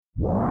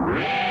Welcome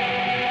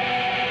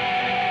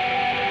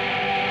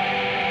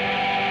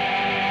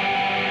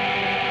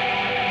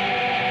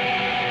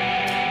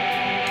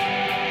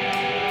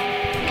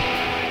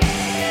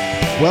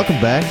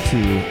back to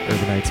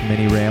Urbanites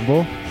Mini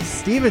Ramble.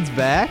 Steven's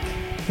back.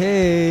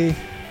 Hey.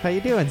 How you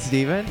doing,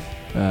 Steven?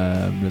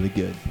 Really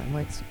good. My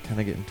mic's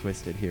kind of getting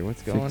twisted here.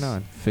 What's going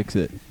on? Fix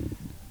it.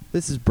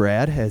 This is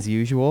Brad, as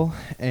usual,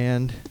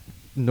 and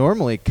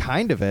normally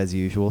kind of as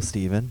usual,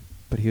 Steven,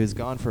 but he was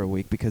gone for a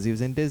week because he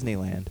was in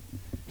Disneyland.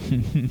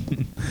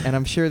 And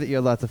I'm sure that you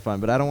had lots of fun,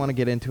 but I don't want to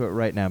get into it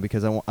right now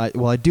because I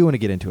do want to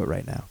get into it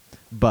right now,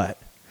 but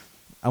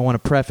I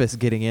want to preface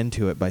getting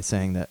into it by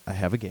saying that I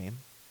have a game.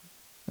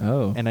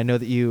 Oh. And I know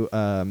that you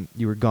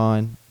were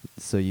gone,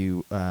 so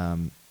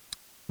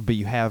but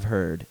you have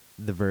heard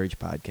the Verge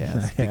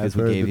podcast because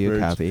we gave you a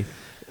copy,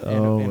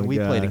 and we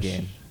played a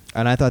game,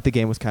 and I thought the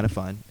game was kind of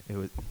fun. It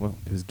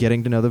was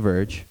getting to know the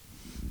Verge,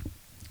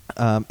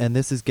 and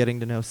this is getting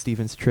to know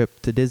Steven's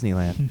trip to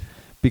Disneyland,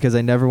 because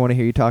I never want to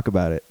hear you talk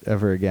about it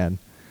ever again.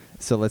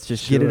 So let's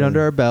just get it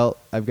under our belt.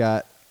 I've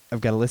got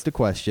a list of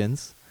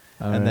questions.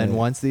 And then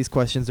once these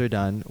questions are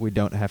done, we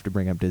don't have to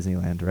bring up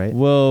Disneyland, right?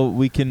 Well,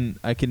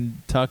 I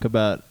can talk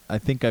about, I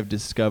think I've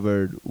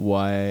discovered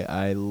why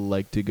I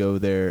like to go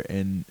there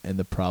and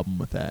the problem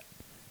with that.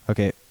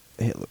 Okay.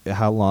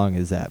 How long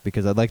is that?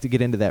 Because I'd like to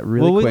get into that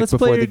really quick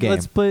before the game.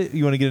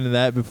 You want to get into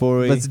that before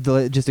we... Let's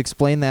just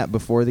explain that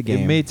before the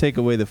game. It may take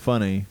away the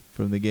funny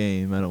from the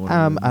game. I don't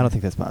want to... I don't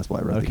think that's possible.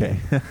 I wrote the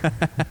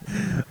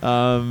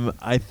game.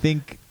 I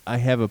think I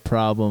have a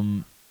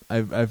problem.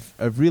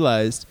 I've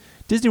realized...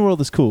 Disney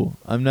World is cool.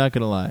 I'm not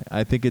going to lie.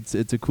 I think it's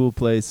a cool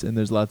place, and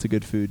there's lots of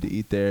good food to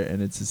eat there,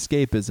 and it's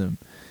escapism.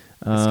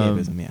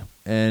 Yeah.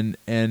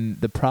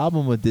 And the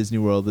problem with Disney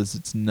World is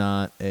it's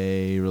not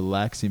a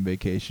relaxing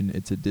vacation.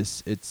 It's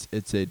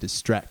a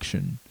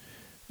distraction,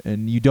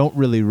 and you don't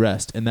really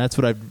rest. And that's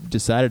what I've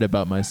decided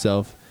about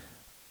myself.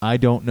 I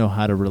don't know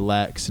how to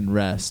relax and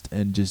rest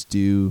and just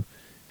do,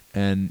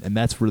 and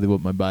that's really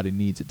what my body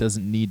needs. It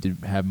doesn't need to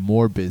have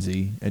more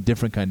busy, a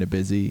different kind of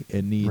busy.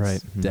 It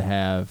needs to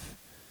have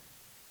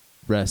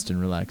rest and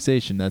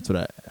relaxation. That's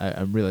what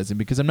I'm realizing,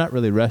 because I'm not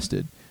really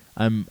rested.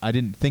 I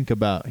didn't think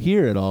about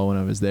here at all when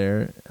I was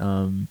there,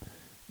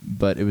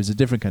 but it was a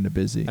different kind of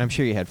busy. I'm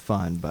sure you had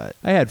fun, but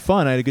I had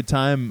fun. I had a good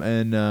time,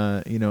 and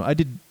I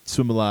did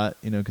swim a lot,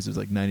 because it was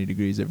like 90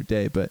 degrees every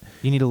day. But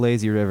you need a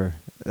lazy river.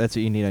 That's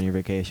what you need on your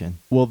vacation.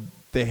 Well,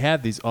 they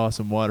had these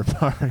awesome water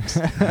parks,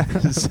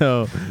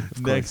 so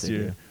next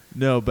year.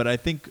 No, but I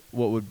think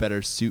what would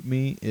better suit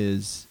me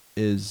is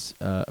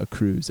a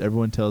cruise.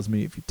 Everyone tells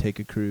me if you take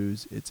a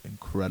cruise, it's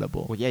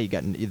incredible. Well, yeah,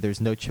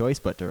 there's no choice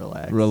but to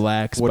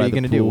relax. What are you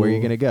going to do? Where are you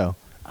going to go?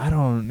 I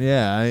don't.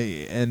 Yeah,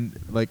 and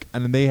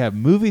they have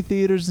movie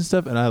theaters and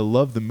stuff, and I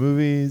love the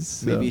movies.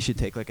 So. Maybe you should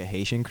take like a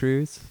Haitian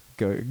cruise.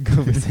 Go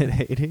visit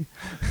Haiti.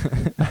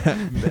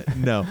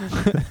 No.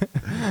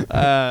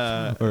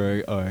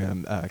 Or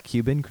a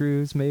Cuban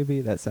cruise,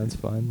 maybe. That sounds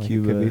fun.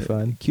 Cuba could be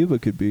fun. Cuba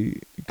could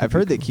be. I've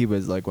heard that Cuba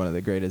is like one of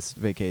the greatest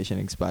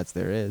vacationing spots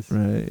there is.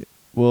 Right.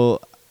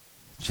 Well,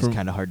 it's just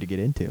kind of hard to get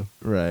into.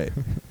 Right.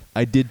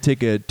 I did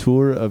take a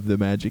tour of the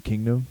Magic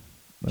Kingdom.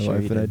 My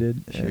wife and I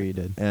did. Sure you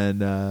did.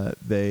 And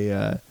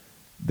the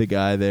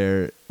guy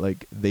there,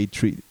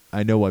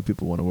 I know why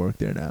people want to work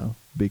there now,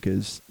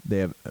 because they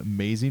have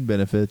amazing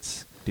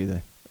benefits. Do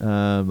they?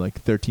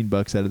 Like $13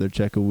 out of their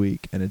check a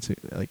week, and it's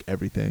like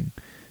everything.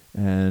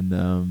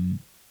 And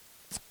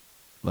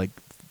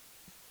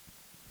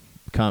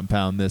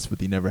compound this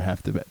with you never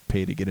have to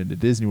pay to get into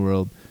Disney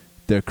World.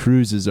 Their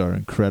cruises are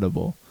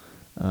incredible,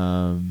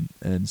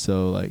 and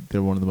so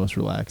they're one of the most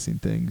relaxing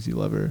things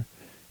you'll ever,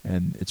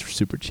 and it's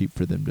super cheap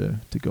for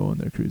them to go on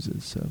their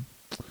cruises. So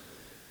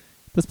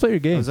let's play your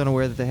game. I was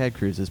unaware that they had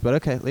cruises, but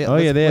okay.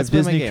 Yeah, they have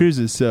Disney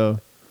cruises. So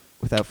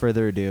without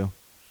further ado,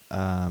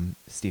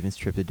 Steven's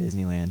trip to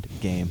Disneyland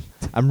game.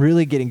 I'm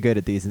really getting good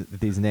at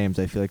these names.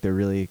 I feel like they're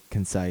really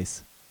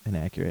concise and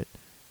accurate.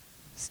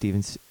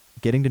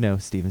 Getting to know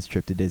Steven's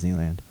trip to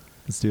Disneyland.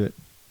 Let's do it.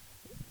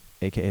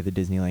 AKA the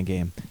Disneyland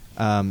game.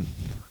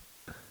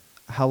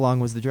 How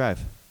long was the drive?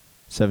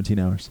 17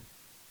 hours.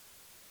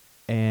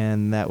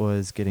 And that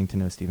was getting to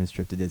know Steven's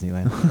trip to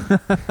Disneyland.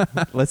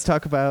 Let's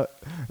talk about...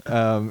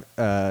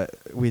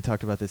 we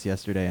talked about this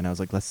yesterday, and I was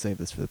like, let's save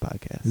this for the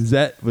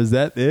podcast. Was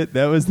that it?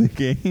 That was the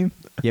game?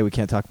 Yeah, we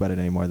can't talk about it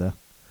anymore, though.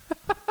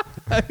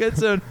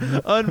 That's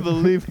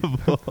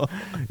unbelievable.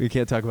 We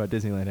can't talk about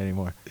Disneyland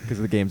anymore because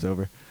the game's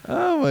over.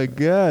 Oh, my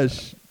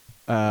gosh.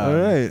 All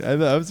right.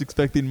 I was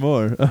expecting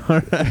more.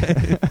 All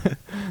right.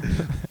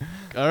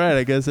 All right.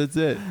 I guess that's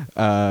it.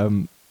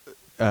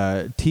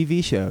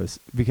 TV shows,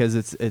 because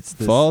it's this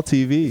fall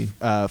TV.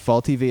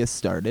 Fall TV has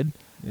started.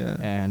 Yeah.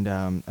 And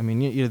I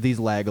mean, these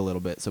lag a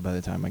little bit, so by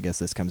the time I guess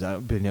this comes out,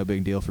 it'll be no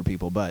big deal for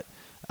people. But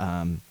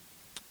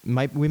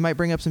we might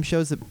bring up some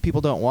shows that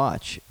people don't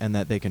watch and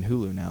that they can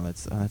Hulu now.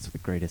 That's the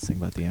greatest thing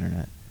about the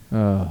internet.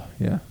 Oh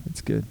yeah,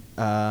 it's good.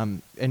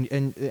 And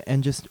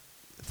just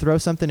throw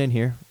something in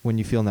here when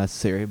you feel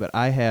necessary. But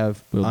I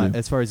have,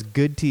 as far as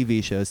good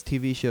TV shows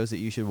that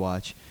you should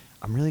watch,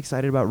 I'm really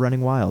excited about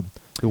Running Wild,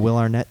 the Will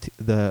Arnett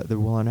the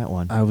Will Arnett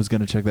one. I was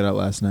gonna check that out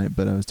last night,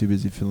 but I was too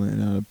busy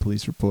filling out a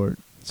police report,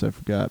 so I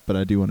forgot. But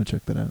I do want to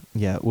check that out.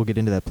 Yeah, we'll get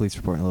into that police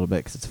report in a little bit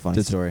because it's a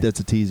funny story. That's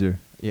a teaser.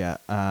 Yeah.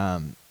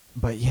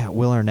 But yeah,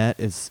 Will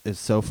Arnett is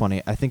so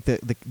funny. I think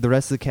that the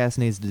rest of the cast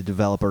needs to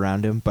develop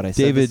around him. But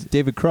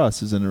David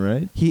Cross is in it,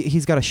 right?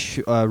 He's got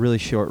a really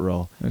short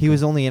role. Okay. He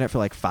was only in it for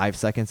like 5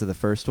 seconds of the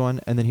first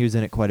one, and then he was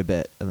in it quite a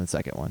bit in the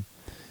second one.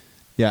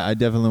 Yeah, I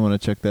definitely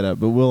want to check that out.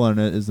 But Will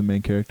Arnett is the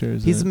main character,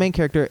 He's the main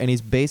character, and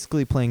he's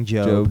basically playing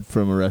Job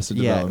from Arrested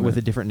Development. Yeah, with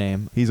a different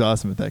name. He's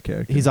awesome at that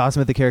character. He's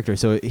awesome at the character.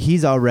 So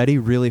he's already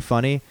really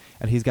funny,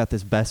 and he's got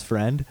this best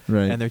friend,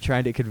 right. And they're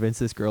trying to convince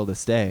this girl to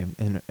stay,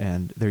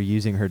 and they're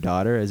using her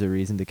daughter as a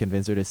reason to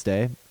convince her to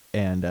stay.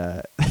 And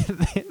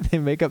they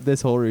make up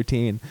this whole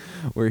routine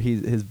where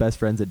his best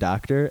friend's a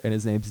doctor, and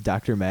his name's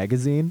Dr.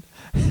 Magazine.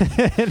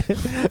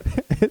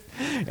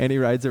 And he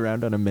rides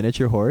around on a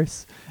miniature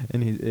horse,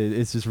 and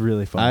it's just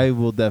really fun. I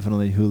will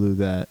definitely Hulu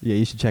that. Yeah,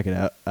 you should check it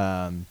out.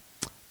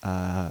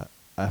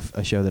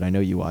 A show that I know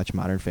you watch,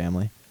 Modern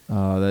Family.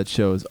 Oh, that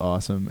show is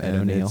awesome. Ed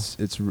O'Neill.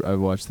 I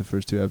watched the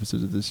first 2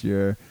 episodes of this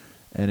year,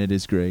 and it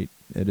is great.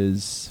 It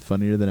is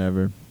funnier than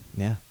ever.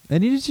 Yeah.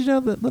 And you know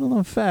that little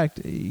known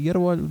fact, you got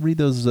to read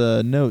those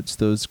notes,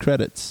 those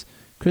credits.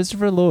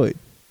 Christopher Lloyd,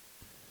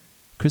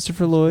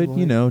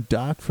 you know,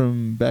 Doc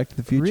from Back to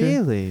the Future.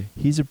 Really?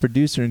 He's a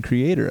producer and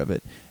creator of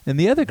it. And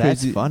the other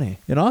crazy... That's funny.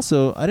 And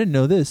also, I didn't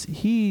know this,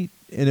 and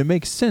it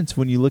makes sense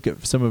when you look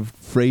at some of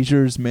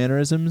Frasier's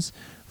mannerisms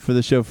for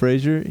the show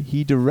Frasier.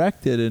 He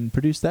directed and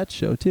produced that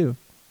show, too.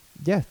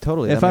 Yeah,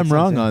 totally. If I'm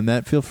wrong on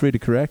that, feel free to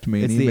correct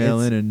me and email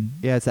in. And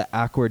yeah, it's that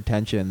awkward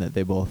tension that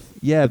they both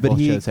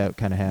shows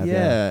kind of have.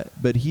 Yeah,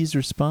 but he's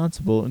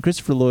responsible. And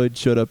Christopher Lloyd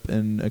showed up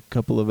in a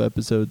couple of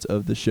episodes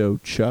of the show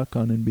Chuck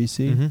on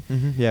NBC. Mm-hmm,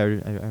 mm-hmm. Yeah, I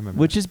remember.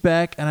 Which is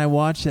back, and I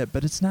watched that,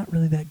 but it's not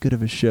really that good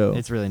of a show.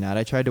 It's really not.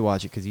 I tried to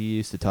watch it because you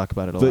used to talk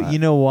about it a lot. lot. But you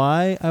know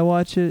why I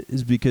watch it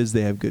is because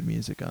they have good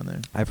music on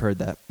there. I've heard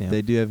that. Yeah.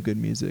 They do have good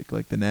music,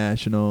 like The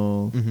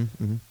National. Mm-hmm,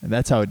 mm-hmm. And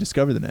that's how I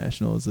discovered The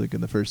National. Is like in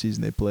the first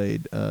season they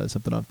played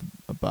something off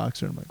a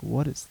boxer, and I'm like,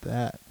 what is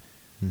that?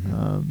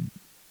 Mm-hmm.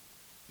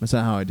 That's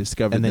not how I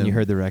discovered. And then them. You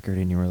heard the record,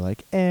 and you were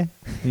like, "Eh."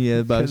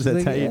 Yeah, that's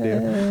like, how you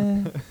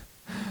do.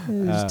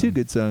 There's 2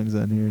 good songs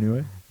on here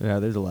anyway. Yeah,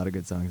 there's a lot of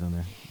good songs on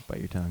there. Bite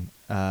your tongue.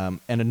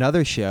 And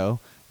another show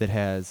that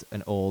has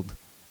an old,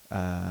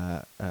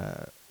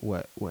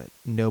 what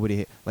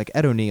nobody like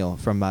Ed O'Neill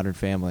from Modern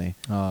Family.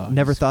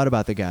 Never thought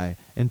about the guy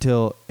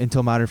until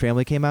Modern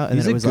Family came out, and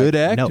he's then it was a good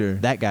like, actor. No,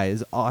 that guy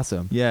is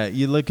awesome. Yeah,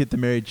 you look at The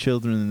Married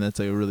Children, and that's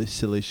like a really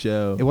silly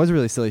show. It was a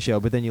really silly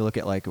show, but then you look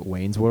at like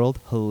Wayne's World,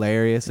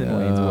 hilarious in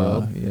Wayne's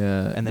World.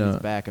 Yeah, and then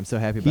he's back. I'm so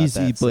happy about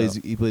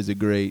that. He plays a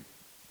great.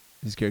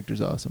 His character's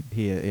awesome.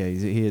 He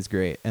is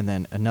great. And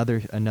then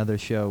another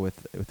show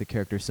with a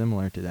character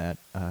similar to that,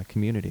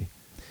 Community.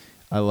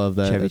 I love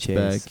that. Chevy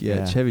Chase. Back.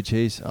 Yeah, Chevy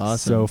Chase,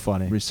 awesome. So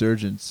funny.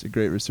 Resurgence, a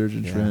great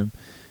resurgence for him.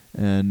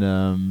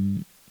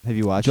 And have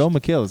you watched? Joel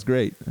McHale is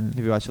great. Have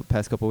you watched the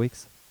past couple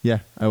weeks? Yeah,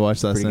 I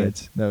watched last night.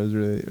 Good. That was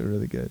really,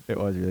 really good. It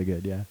was really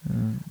good. Yeah.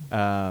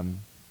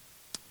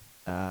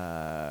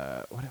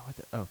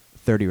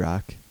 30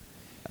 Rock.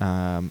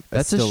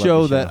 That's a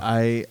show that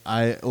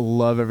I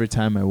love every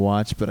time I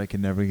watch, but I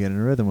can never get in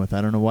a rhythm with.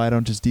 I don't know why I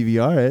don't just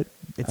DVR it.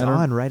 It's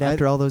on right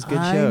after all those good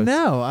shows. I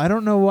know. I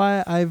don't know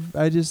why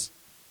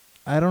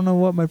I don't know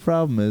what my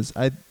problem is.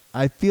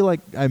 I feel like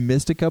I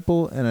missed a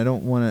couple, and I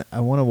don't want to. I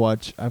want to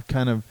watch. I've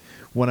kind of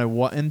when I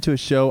into a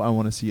show, I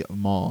want to see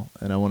them all,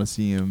 and I want to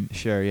see them.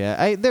 Sure,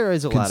 yeah. There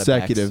is a lot of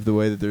consecutive the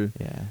way that they're.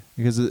 Yeah.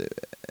 Because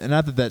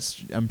not that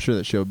that's. I'm sure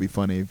that show would be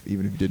funny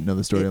even if you didn't know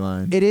the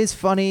storyline. It is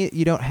funny.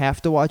 You don't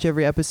have to watch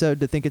every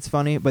episode to think it's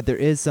funny, but there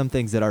is some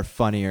things that are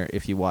funnier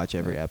if you watch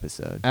every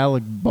episode.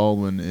 Alec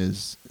Baldwin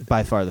is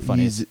by far the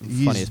funniest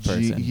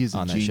person he's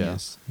on a that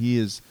genius. show. He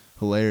is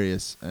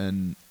hilarious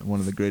and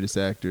one of the greatest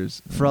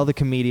actors. For all the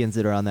comedians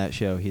that are on that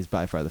show, he's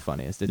by far the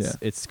funniest.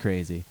 It's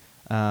crazy.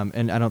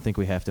 And I don't think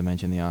we have to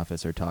mention The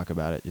Office or talk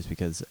about it just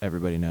because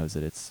everybody knows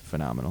that it's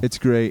phenomenal. It's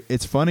great.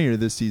 It's funnier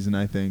this season,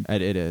 I think.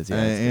 It is, yeah.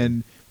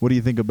 And what do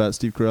you think about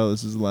Steve Carell?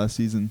 This is the last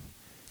season.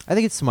 I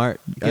think it's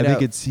smart. I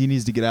think he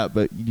needs to get out,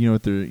 but you know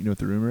what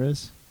the rumor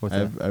is? What's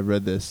that? I've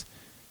read this.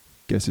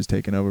 Guess who's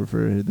taking over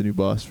for the new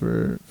boss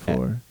for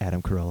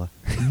Adam Carolla.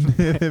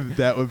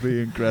 That would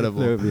be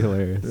incredible. That would be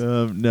hilarious.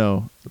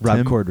 No,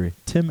 Rob Corddry.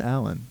 Tim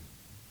Allen.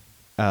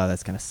 Oh,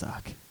 that's gonna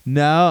suck.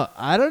 No,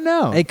 I don't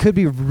know. It could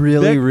be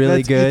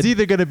really good. It's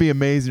either going to be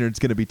amazing or it's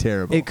going to be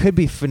terrible. It could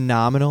be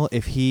phenomenal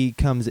if he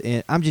comes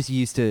in. I'm just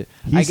used to.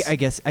 I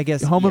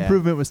guess. Home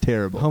Improvement was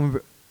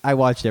terrible. I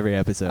watched every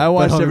episode. I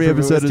watched every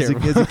episode as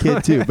a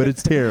kid too, but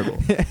it's terrible.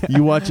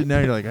 You watch it now,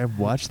 you're like, I've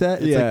watched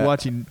that. It's like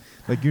watching,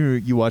 like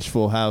you watch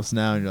Full House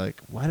now, and you're like,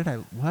 what?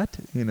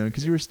 You know,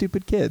 because you were a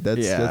stupid kid.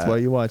 That's why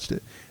you watched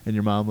it, and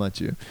your mom let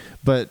you.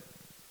 But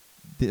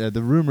the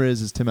rumor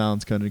is Tim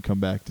Allen's going to come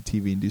back to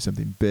TV and do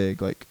something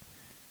big. Like,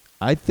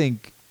 I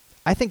think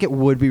it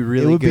would be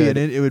really good.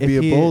 It would be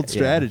a bold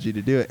strategy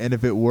to do it, and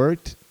if it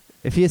worked,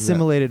 If he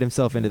assimilated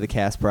himself into the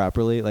cast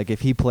properly, like if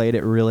he played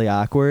it really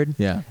awkward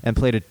and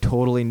played a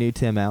totally new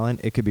Tim Allen,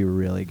 it could be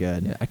really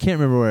good. Yeah, I can't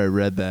remember where I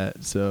read that.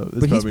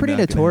 But he's pretty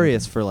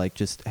notorious for like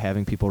just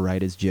having people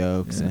write his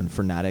jokes and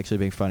for not actually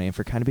being funny and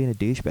for kind of being a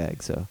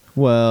douchebag. So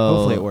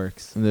hopefully it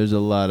works. There's a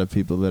lot of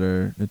people that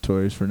are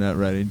notorious for not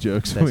writing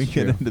jokes when we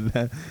get into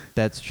that.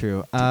 That's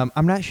true.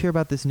 I'm not sure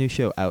about this new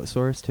show,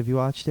 Outsourced. Have you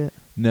watched it?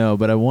 No,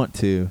 but I want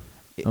to.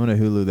 I'm going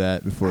to Hulu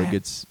that before it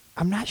gets...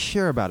 I'm not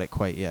sure about it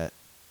quite yet.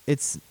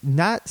 It's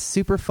not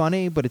super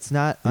funny, but it's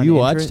not. You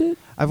watched it?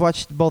 I've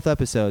watched both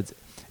episodes,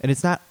 and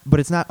it's not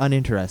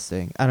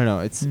uninteresting. I don't know.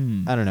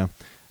 I don't know.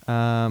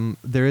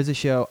 There is a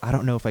show. I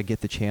don't know if I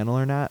get the channel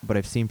or not, but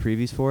I've seen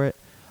previews for it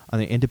on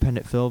the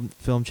Independent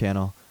Film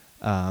Channel.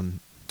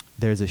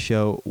 There's a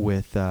show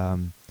with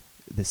the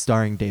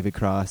starring David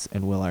Cross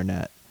and Will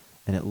Arnett,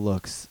 and it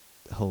looks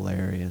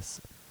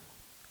hilarious.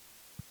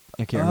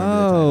 I can't remember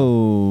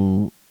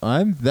the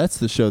title. That's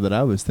the show that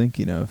I was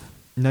thinking of.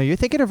 No, you're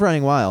thinking of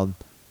Running Wild.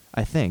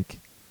 I think.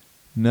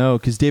 No,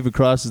 because David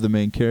Cross is the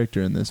main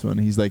character in this one.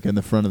 He's like in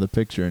the front of the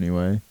picture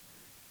anyway.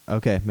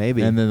 Okay,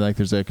 maybe. And then like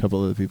there's a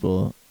couple other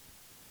people.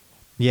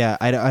 Yeah,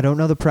 I don't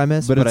know the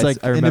premise, but it's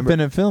like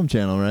Independent Film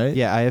Channel, right?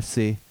 Yeah,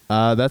 IFC.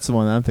 That's the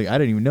one that I'm thinking. I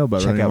didn't even know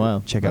about Running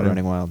Wild. Check out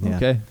Running Wild. Yeah.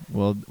 Okay,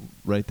 well,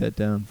 write that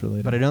down for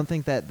later. But I don't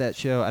think that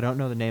show. I don't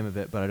know the name of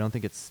it, but I don't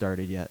think it's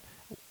started yet.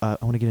 I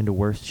want to get into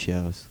worst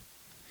shows.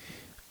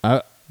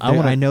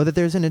 I know that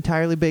there's an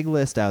entirely big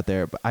list out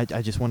there, but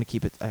I just want to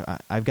keep it.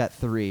 I've got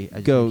 3.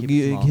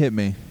 Hit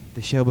me.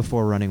 The show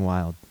before Running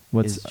Wild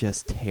is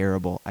just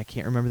terrible. I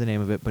can't remember the name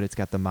of it, but it's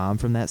got the mom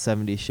from that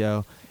 70s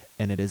show,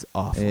 and it is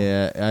awful.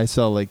 Yeah, I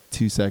saw like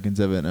 2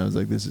 seconds of it, and I was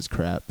like, this is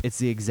crap. It's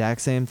the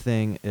exact same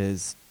thing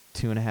as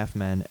 2.5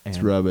 Men. And,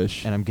 it's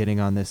rubbish. And I'm getting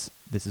on this.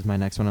 This is my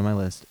next one on my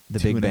list. The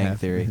Big Bang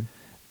Theory.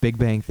 Big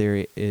Bang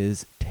Theory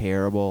is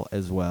terrible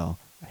as well.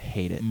 I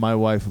hate it. My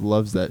wife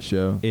loves that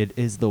show. It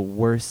is the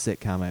worst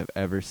sitcom I've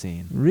ever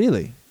seen.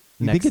 Really?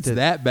 You think it's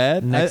that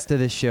bad? Next to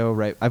this show,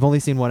 right? I've only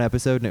seen one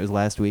episode, and it was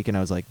last week, and I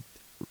was like,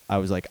 I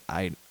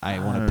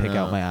want to pick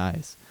out my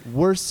eyes.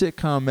 Worst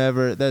sitcom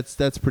ever.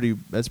 That's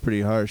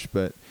pretty harsh,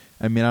 but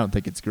I mean, I don't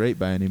think it's great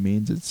by any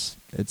means.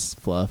 It's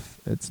fluff.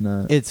 It's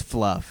not. It's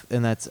fluff,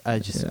 and that's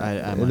I'm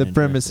the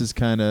premise is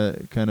kind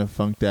of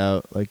funked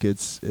out. Like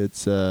it's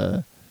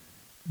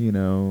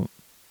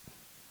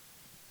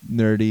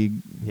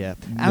nerdy. Yeah,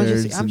 I'm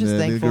just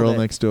thankful the girl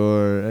next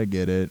door. I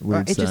get it.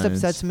 Weird it just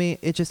upsets me.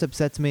 It just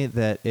upsets me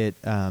that it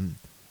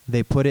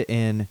they put it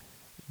in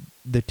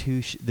the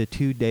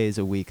 2 days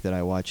a week that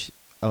I watch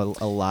a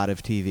lot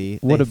of TV.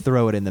 They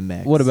throw it in the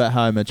mix. What about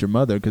How I Met Your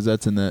Mother? Because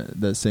that's in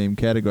that same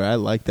category. I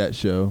like that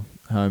show.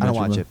 I don't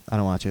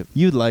watch it.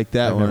 You'd like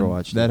that one. Never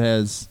watched that.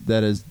 It.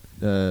 That has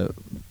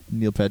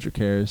Neil Patrick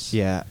Harris.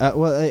 Yeah. That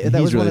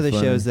was one of the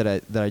funny. shows that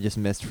I just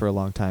missed for a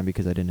long time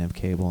because I didn't have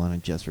cable and I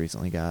just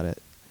recently got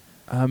it.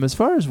 As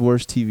far as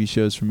worst TV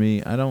shows for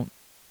me,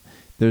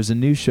 there's a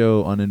new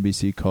show on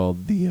NBC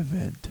called The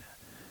Event.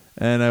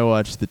 And I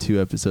watched the 2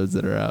 episodes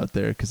that are out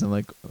there because I'm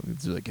like,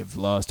 it's like if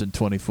Lost in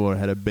 24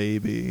 had a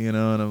baby, and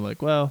I'm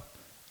like, well,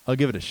 I'll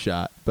give it a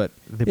shot. But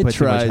they put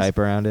too much hype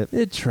around it.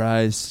 It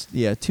tries,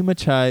 too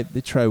much hype.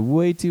 They try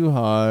way too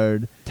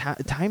hard.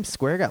 Times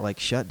Square got like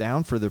shut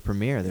down for the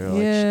premiere. They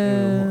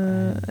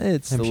were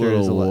it's a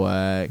little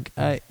whack.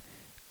 I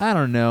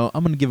don't know.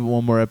 I'm gonna give it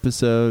one more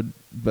episode,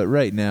 but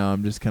right now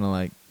I'm just kind of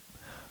like,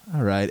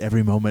 all right.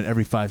 Every moment,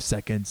 every 5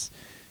 seconds,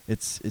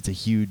 it's a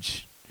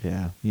huge.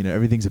 Yeah,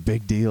 everything's a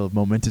big deal,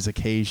 momentous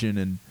occasion,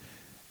 and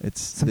it's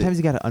sometimes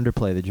you got to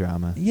underplay the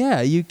drama. Yeah,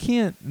 you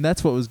can't. And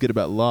that's what was good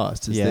about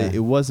Lost.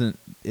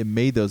 It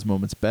made those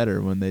moments better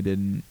when they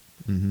didn't.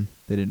 Mm-hmm.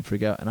 They didn't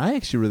freak out, and I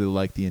actually really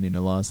liked the ending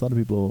of Lost. A lot of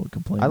people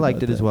complained. I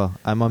liked it as well.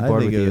 I'm on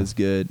board with you. I think it was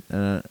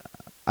good.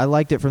 I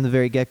liked it from the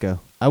very get-go.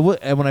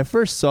 And when I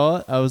first saw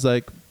it, I was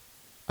like,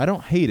 I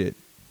don't hate it,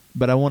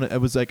 but I want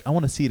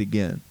to see it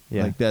again.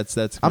 Yeah. Like that's.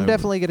 I'm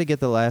definitely gonna get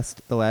the last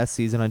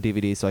season on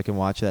DVD so I can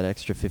watch that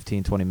extra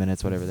 15, 20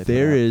 minutes, whatever they.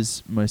 There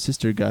is. My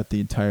sister got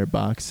the entire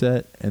box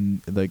set,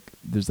 and like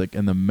there's like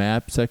in the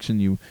map section,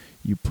 you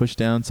push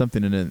down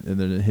something and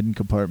there's a hidden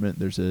compartment.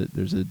 There's a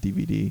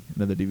DVD,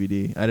 another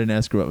DVD. I didn't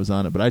ask her what was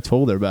on it, but I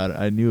told her about it.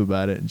 I knew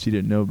about it, and she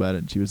didn't know about it,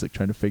 and she was like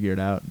trying to figure it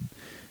out,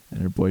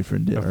 and her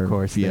boyfriend did. Of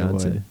course,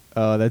 fiance.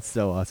 Oh, that's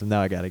so awesome! Now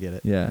I gotta get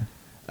it. Yeah.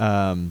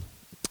 Do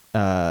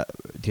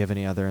you have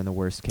any other in the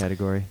worst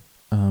category?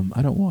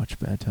 I don't watch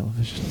bad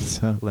television,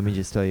 so let me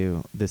just tell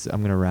you this.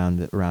 I'm going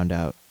to round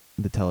out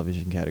the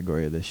television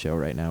category of this show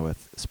right now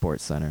with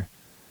SportsCenter.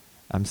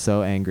 I'm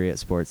so angry at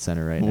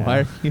SportsCenter right now. Why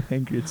are you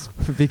angry?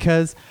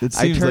 Because it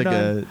seems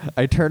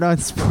I turn on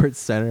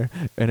SportsCenter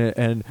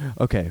and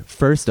okay.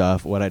 First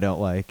off, what I don't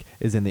like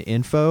is in the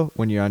info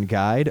when you're on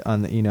guide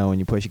on the when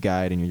you push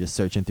guide and you're just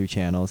searching through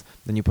channels,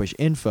 then you push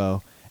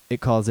info,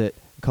 it calls it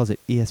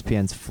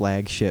ESPN's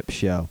flagship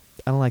show.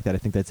 I don't like that. I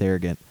think that's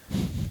arrogant.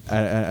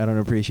 I don't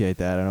appreciate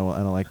that. I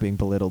don't like being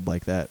belittled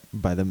like that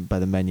by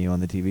the menu on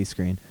the TV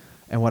screen.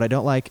 And what I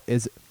don't like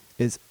is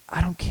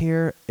I don't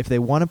care if they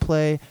want to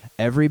play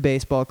every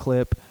baseball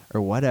clip or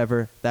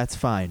whatever. That's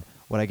fine.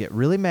 What I get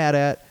really mad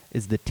at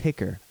is the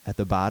ticker at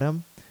the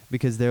bottom,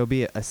 because there will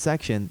be a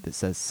section that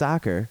says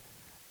soccer,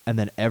 and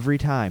then every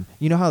time,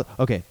 you know how,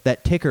 okay,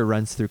 that ticker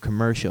runs through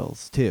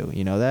commercials too.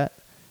 You know that?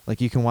 Like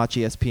you can watch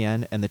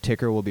ESPN and the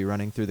ticker will be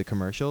running through the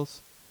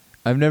commercials.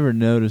 I've never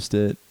noticed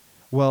it.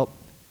 Well,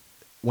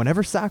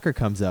 whenever soccer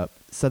comes up,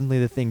 suddenly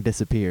the thing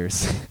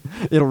disappears.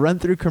 It'll run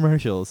through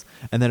commercials,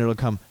 and then it'll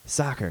come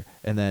soccer,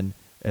 and then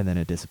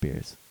it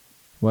disappears.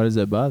 Why does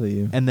that bother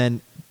you? And then,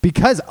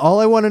 because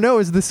all I want to know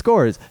is the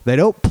scores. They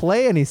don't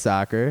play any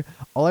soccer.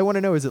 All I want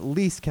to know is at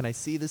least, can I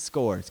see the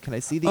scores? Can I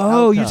see the outcome?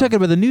 Oh, you're talking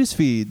about the news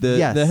feed, the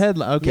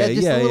headline. Okay, yeah,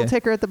 just a little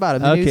ticker at the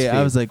bottom. The news feed.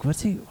 I was like, what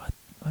is he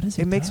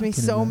It makes me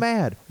so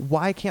mad.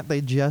 Why can't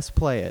they just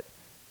play it?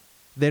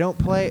 They don't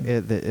play.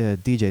 The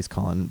DJ's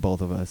calling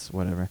both of us.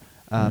 Whatever.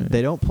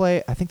 They don't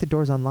play. I think the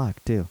door's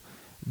unlocked too.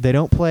 They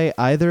don't play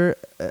either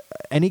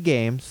any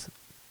games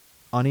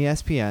on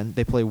ESPN.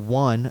 They play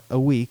one a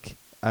week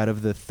out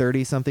of the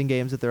 30-something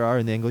games that there are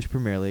in the English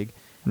Premier League.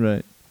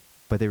 Right.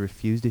 But they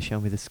refuse to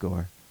show me the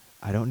score.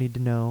 I don't need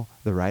to know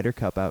the Ryder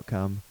Cup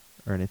outcome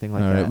or anything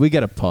like that. All right, we got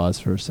to pause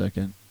for a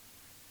second.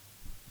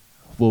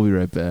 We'll be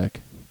right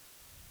back.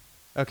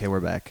 Okay,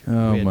 we're back.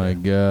 Oh, my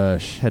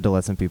gosh. Had to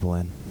let some people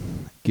in.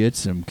 Get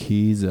some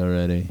keys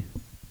already.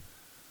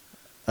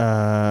 You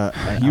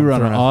were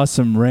on an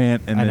awesome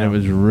rant, and then it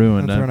was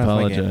ruined. I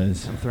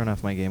apologize. I'm throwing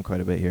off my game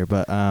quite a bit here.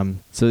 But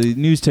so the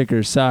news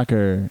ticker,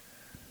 soccer.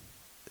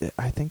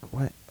 I think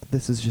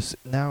this is just,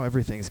 now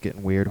everything's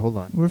getting weird. Hold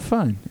on. We're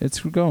fine.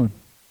 We're going.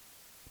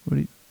 What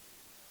do you...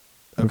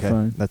 Okay, we're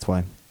fine. That's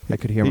why. I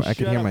could hear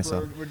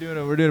myself. We're doing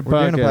a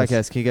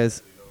podcast. Can you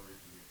guys...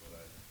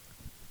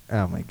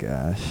 Oh, my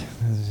gosh.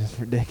 This is just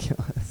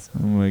ridiculous.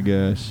 Oh, my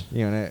gosh.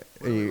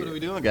 What are we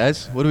doing,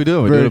 guys? What are we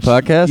doing? We're doing a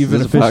podcast? You've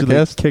been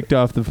officially kicked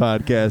off the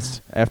podcast.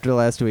 After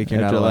last week,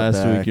 you're not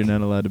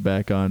allowed to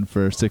back on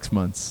for 6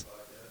 months.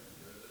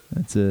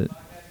 That's it.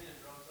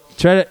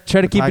 Try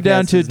to keep it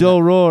down to a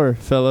dull roar,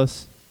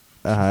 fellas.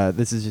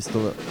 This is just a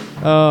little...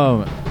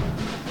 Oh.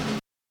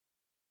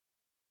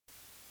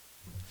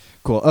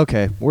 Cool.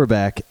 Okay, we're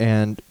back,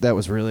 and that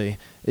was really...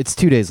 It's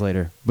 2 days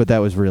later, but that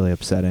was really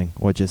upsetting.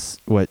 What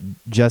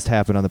just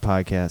happened on the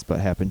podcast, but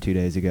happened 2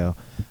 days ago.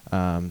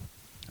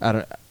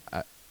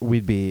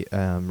 We'd be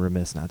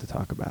remiss not to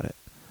talk about it.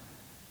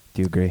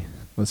 Do you agree?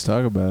 Let's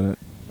talk about it.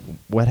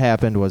 What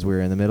happened was we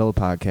were in the middle of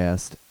the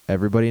podcast.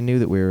 Everybody knew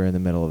that we were in the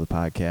middle of the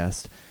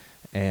podcast,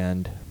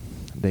 and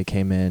they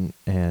came in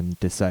and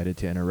decided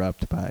to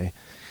interrupt by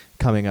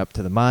coming up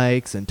to the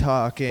mics and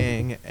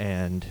talking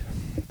and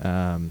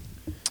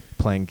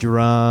playing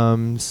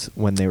drums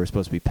when they were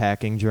supposed to be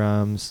packing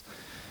drums.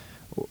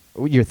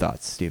 Your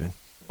thoughts, Stephen?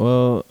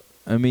 Well,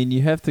 I mean,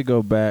 you have to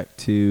go back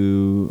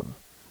to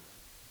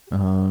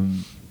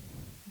the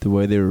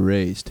way they were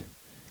raised.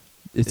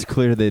 It's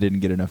clear they didn't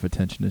get enough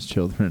attention as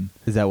children.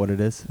 Is that what it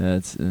is?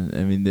 That's.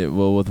 I mean,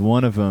 with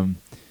one of them,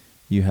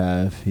 you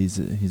have he's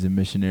a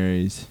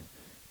missionary's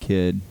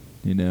kid,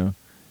 a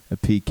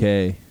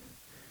PK,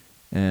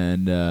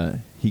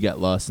 and he got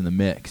lost in the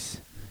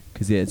mix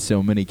because he had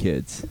so many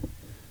kids.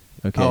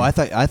 Okay. Oh, I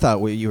thought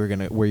where you were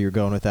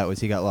going with that was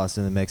he got lost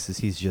in the mix. Is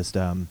he's just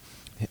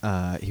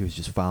he was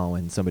just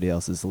following somebody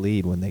else's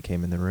lead when they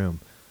came in the room.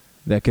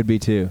 That could be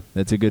too.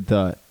 That's a good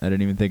thought. I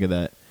didn't even think of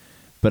that.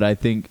 But I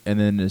think, and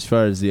then as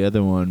far as the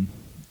other one,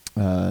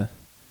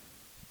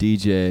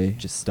 DJ.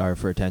 Just starved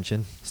for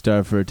attention.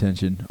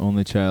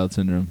 Only child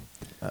syndrome.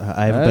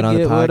 I haven't been on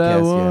the podcast what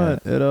I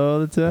want yet. At all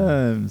the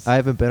times. I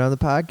haven't been on the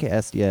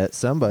podcast yet.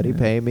 Somebody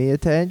pay me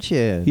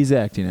attention. He's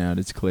acting out.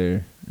 It's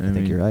clear. I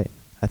think you're right.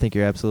 I think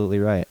you're absolutely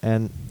right.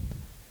 And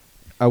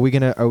are we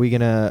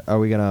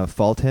gonna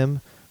fault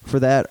him for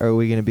that, or are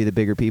we gonna be the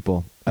bigger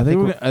people? I think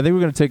we're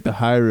gonna take the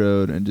high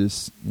road and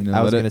just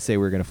I was gonna say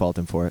we're gonna fault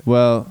him for it.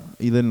 Well,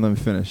 you didn't let me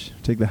finish.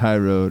 Take the high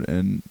road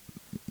and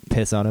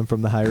piss on him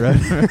from the high road.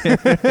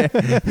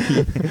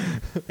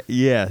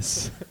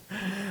 Yes,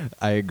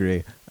 I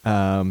agree.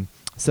 Send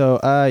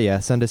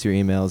us your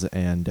emails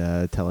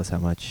and tell us how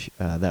much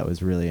that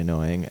was really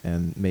annoying,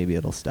 and maybe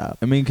it'll stop.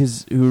 I mean,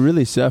 because who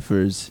really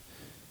suffers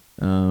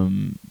are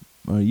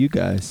you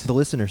guys. The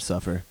listeners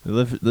suffer.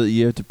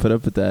 You have to put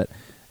up with that,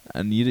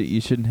 and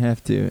you shouldn't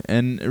have to.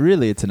 And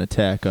really, it's an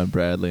attack on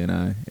Bradley and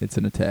I. It's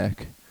an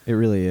attack. It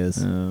really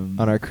is on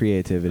our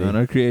creativity.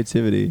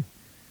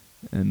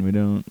 And we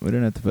don't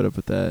have to put up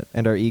with that.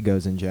 And our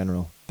egos in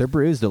general. They're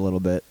bruised a little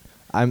bit.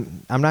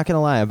 I'm not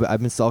gonna lie.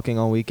 I've been sulking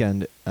all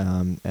weekend,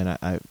 and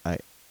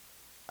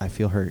I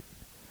feel hurt.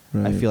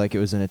 Right. I feel like it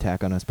was an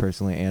attack on us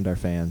personally and our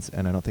fans,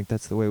 and I don't think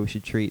that's the way we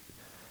should treat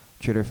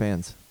our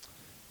fans.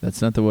 That's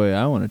not the way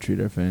I want to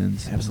treat our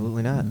fans.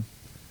 Absolutely not.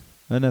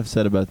 Enough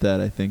said about that.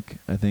 I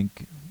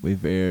think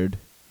we've aired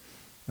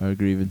our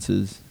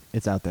grievances.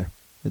 It's out there.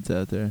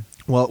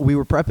 Well, we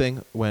were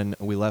prepping when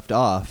we left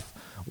off.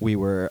 We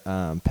were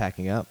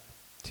packing up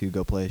to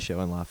go play a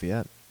show in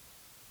Lafayette.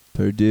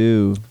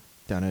 Purdue.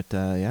 Down at,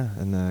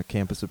 in the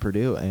campus of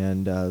Purdue.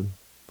 And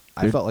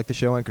I felt like the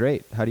show went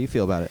great. How do you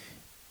feel about it?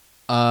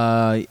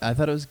 I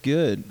thought it was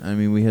good. I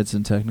mean, we had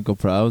some technical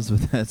problems,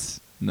 but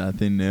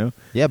Nothing new.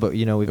 Yeah, but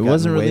we've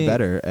gotten way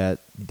better at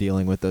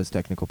dealing with those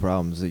technical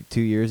problems. Like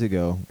 2 years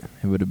ago,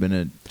 it would have been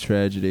a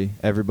tragedy.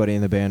 Everybody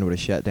in the band would have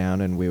shut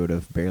down, and we would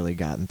have barely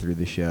gotten through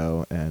the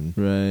show. And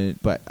right.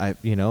 But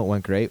it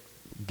went great.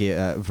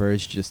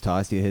 Verge just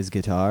tossed you his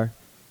guitar.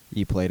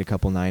 You played a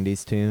couple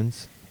 '90s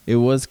tunes. It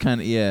was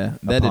kind of, yeah.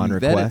 Upon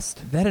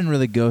request. That didn't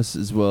really go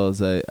as well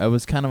as I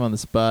was kind of on the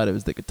spot. It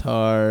was the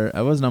guitar.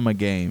 I wasn't on my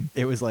game.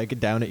 It was like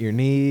down at your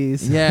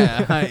knees.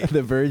 Yeah.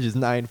 The Verge is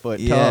 9 foot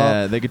tall.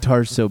 Yeah, the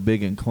guitar's so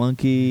big and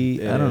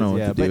clunky. I don't know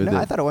what to do with it.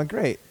 I thought it went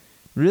great.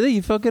 Really?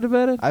 You felt good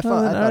about it? I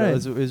thought it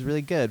was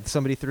really good.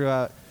 Some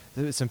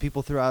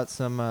people threw out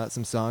some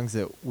songs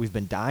that we've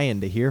been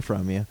dying to hear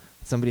from you.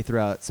 Somebody threw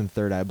out some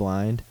Third Eye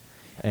Blind.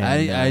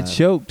 And, I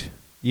choked.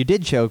 You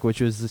did choke, which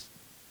was...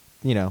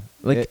 it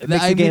makes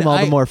the game all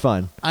the more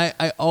fun.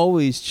 I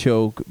always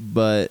choke,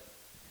 but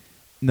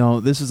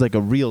no, this was like a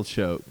real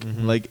choke.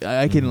 Mm-hmm. Like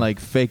I can like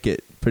fake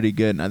it pretty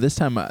good. Now this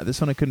one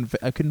I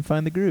couldn't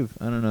find the groove.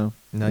 I don't know.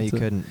 No, you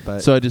couldn't.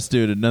 But so I just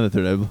did another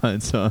Third Eye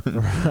Blind song.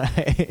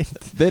 Right?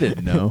 They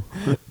didn't know.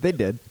 They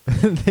did.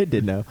 They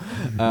did know.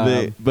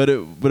 But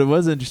it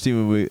was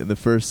interesting when the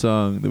first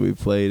song that we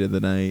played of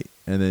the night,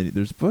 and then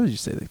there's what did you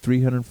say, like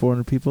 300,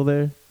 400 people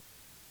there?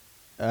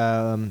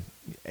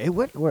 It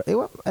went,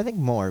 I think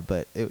more,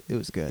 but it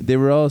was good. They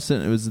were all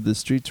sitting. The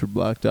streets were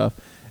blocked off,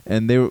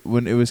 and it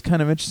was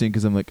kind of interesting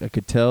because I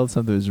could tell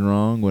something was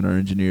wrong when our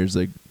engineers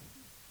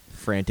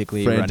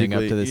frantically running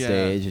up to the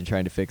stage and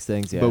trying to fix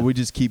things. Yeah, but we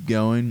just keep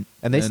going,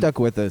 and they stuck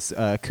with us.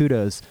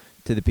 Kudos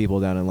to the people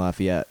down in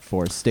Lafayette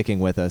for sticking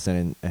with us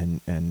and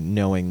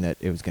knowing that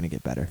it was going to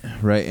get better.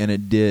 Right, and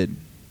it did.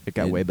 It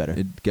got way better.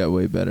 It got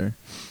way better.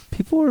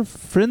 People were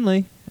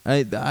friendly.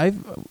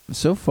 I've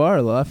so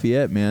far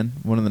Lafayette, man,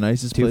 one of the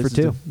nicest places.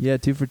 2 for 2. Yeah,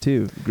 2 for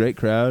 2. Great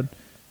crowd,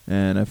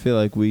 and I feel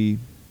like we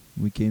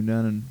came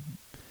down and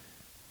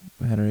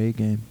had our A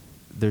game.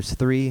 There's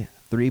three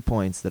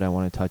points that I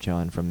want to touch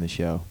on from the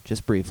show,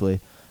 just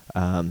briefly.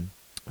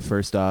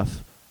 First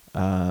off,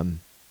 the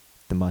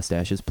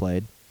Mustaches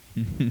played.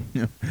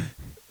 Yep.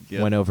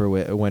 Went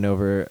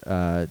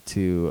over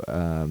to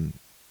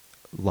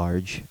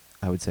large.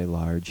 I would say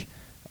large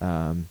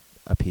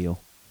appeal.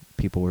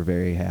 People were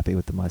very happy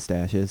with the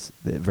Mustaches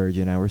that Verge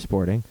and I were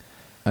sporting.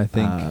 I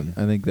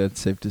think that's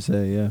safe to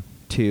say, yeah.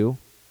 2,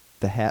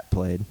 the Hat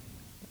played.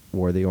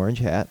 Wore the orange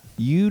hat.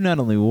 You not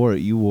only wore it,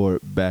 you wore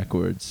it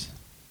backwards.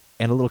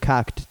 And a little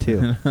cocked,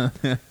 too.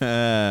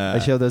 I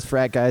showed those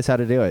frat guys how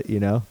to do it,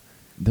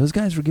 Those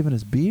guys were giving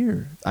us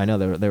beer. I know,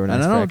 they were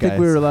nice and I don't think guys.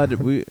 we were allowed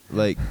to...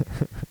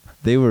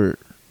 they were...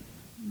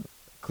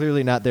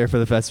 Clearly not there for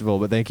the festival,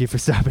 but thank you for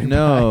stopping by.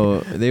 No,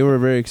 they were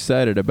very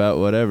excited about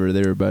whatever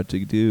they were about to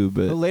do.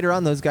 But later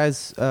on, those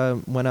guys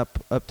went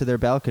up to their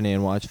balcony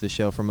and watched the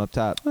show from up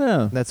top.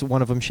 Oh. That's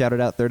one of them shouted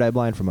out Third Eye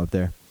Blind from up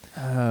there.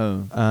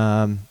 Oh.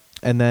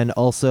 And then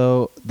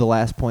also the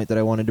last point that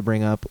I wanted to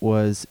bring up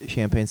was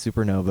Champagne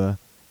Supernova.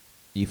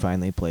 You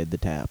finally played the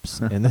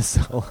taps in the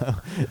solo.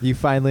 You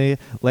finally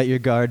let your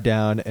guard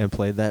down and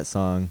played that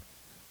song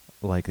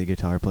like the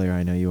guitar player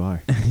I know you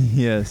are.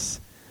 Yes.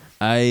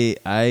 There's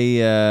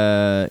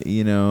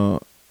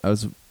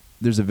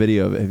a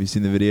video of it. Have you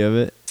seen the video of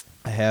it?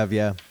 I have,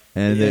 yeah.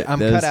 And I'm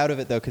cut out of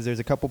it though because there's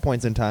a couple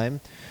points in time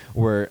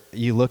where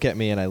you look at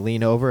me and I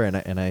lean over and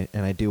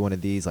I do one of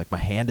these, like my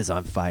hand is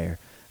on fire.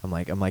 I'm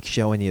like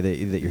showing you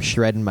that you're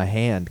shredding my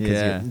hand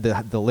because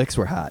the licks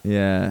were hot.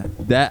 Yeah,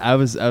 that I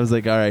was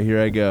like, all right, here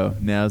I go.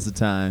 Now's the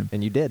time.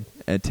 And you did.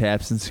 And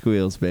taps and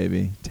squeals,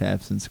 baby,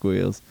 taps and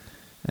squeals,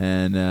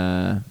 and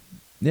I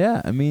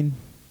mean.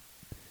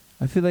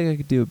 I feel like I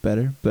could do it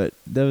better, but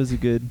that was a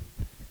good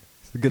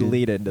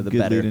lead into the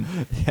better.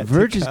 Yeah,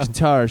 Verge's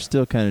guitar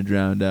still kind of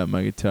drowned out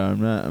my guitar.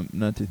 I'm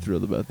not too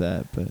thrilled about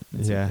that, but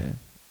it's okay.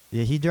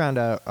 Yeah, he drowned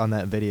out on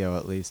that video.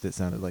 At least it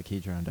sounded like he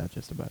drowned out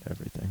just about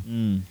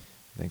everything.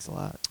 Thanks a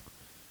lot.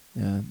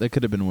 Yeah, that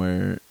could have been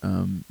where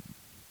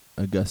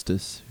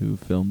Augustus, who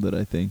filmed it,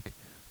 I think,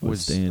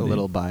 was standing. A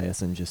little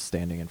biased and just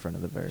standing in front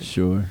of the Verge.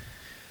 Sure.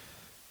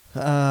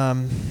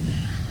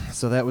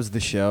 So that was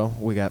the show.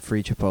 We got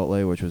free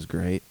Chipotle, which was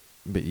great.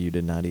 But you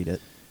did not eat it.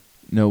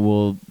 No,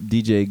 well,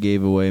 DJ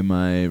gave away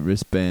my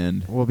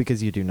wristband. Well,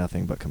 because you do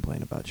nothing but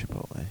complain about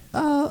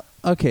Chipotle.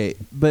 Okay,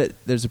 but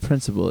there's a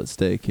principle at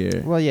stake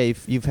here. Well, yeah,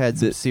 you've had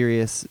some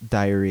serious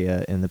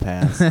diarrhea in the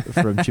past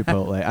from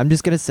Chipotle. I'm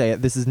just going to say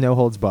it. This is no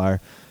holds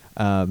bar.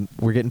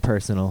 We're getting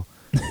personal.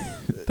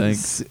 Thanks.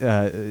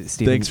 Steven,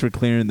 thanks for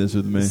clearing this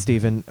with me.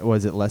 Steven,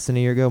 was it less than a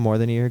year ago, more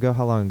than a year ago?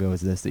 How long ago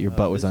was this that your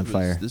butt was on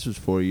fire? This was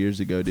 4 years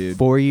ago, dude.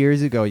 4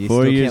 years ago. You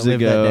still can't live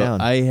that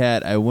down.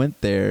 I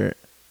went there.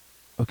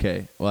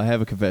 Okay, well, I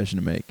have a confession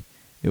to make.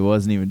 It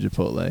wasn't even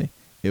Chipotle.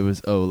 It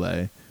was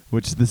Olé,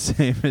 which is the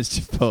same as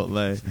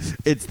Chipotle.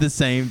 It's the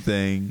same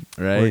thing,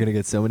 right? We're going to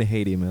get so many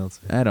hate emails.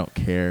 I don't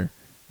care.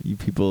 You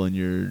people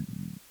you're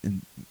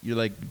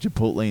like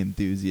Chipotle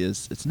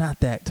enthusiasts. It's not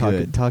that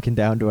good. Talking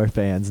down to our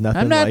fans.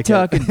 Nothing. I'm not like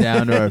talking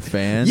down to our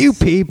fans. You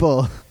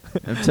people.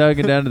 I'm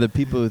talking down to the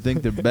people who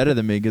think they're better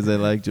than me because they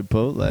like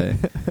Chipotle.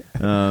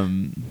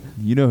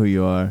 You know who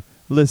you are.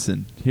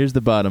 Listen, here's the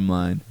bottom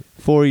line.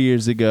 4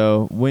 years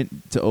ago,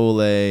 went to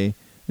Ole.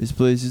 This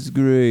place is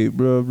great.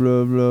 Blah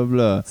blah blah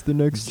blah. It's the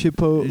next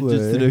Chipotle.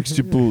 Just the next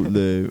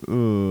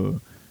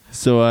Chipotle.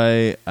 So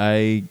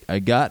I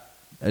got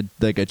a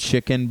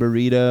chicken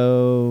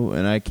burrito,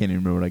 and I can't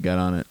even remember what I got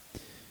on it.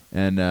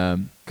 And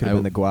could have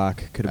been the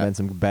guac. Could have been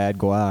some bad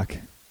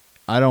guac.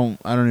 I don't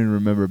even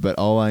remember. But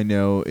all I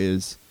know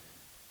is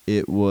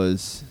it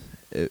was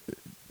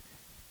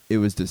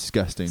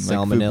disgusting.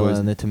 Salmonella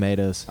in the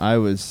tomatoes. I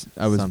was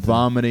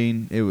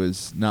vomiting. It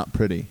was not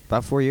pretty.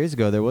 About 4 years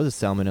ago, there was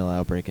a salmonella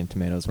outbreak in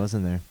tomatoes,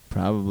 wasn't there?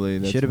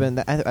 Probably. Should have been.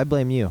 I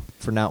blame you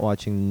for not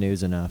watching the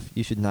news enough.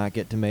 You should not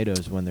get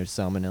tomatoes when there's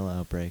salmonella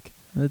outbreak.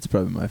 That's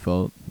probably my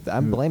fault.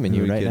 I'm blaming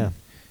you right now.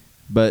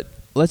 But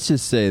let's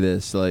just say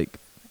this: like,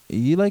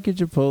 you like your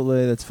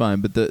Chipotle, that's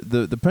fine. But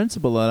the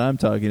principle that I'm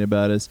talking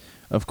about is,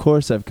 of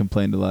course, I've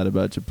complained a lot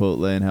about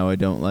Chipotle and how I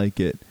don't like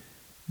it.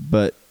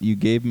 But you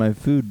gave my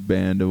food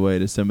band away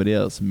to somebody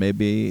else.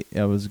 Maybe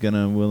I was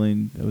gonna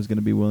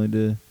be willing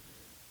to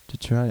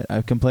try it.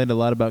 I've complained a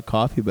lot about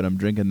coffee, but I'm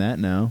drinking that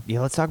now. Yeah,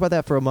 let's talk about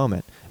that for a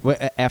moment.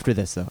 After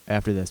this,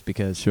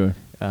 because sure,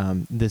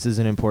 this is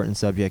an important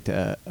subject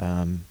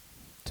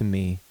to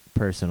me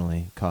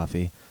personally,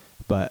 coffee.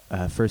 But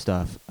first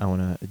off, I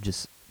want to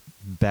just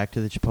back to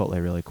the Chipotle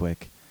really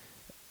quick.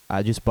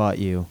 I just bought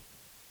you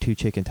 2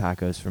 chicken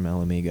tacos from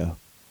El Amigo.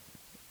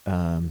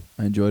 I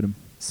enjoyed them.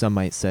 Some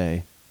might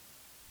say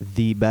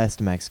the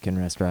best Mexican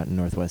restaurant in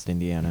Northwest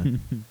Indiana.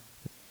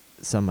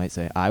 Some might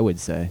say, I would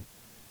say,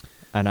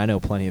 and I know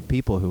plenty of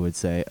people who would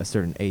say a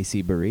certain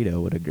AC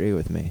Burrito would agree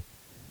with me.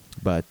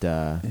 But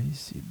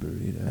AC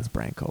Burrito. That's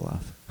Brian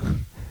Koloff.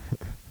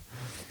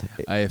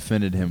 I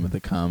offended him with a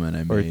comment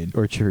I made.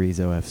 Or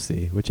Chorizo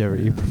FC, whichever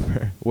you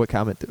prefer. What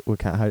comment?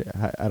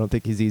 I don't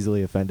think he's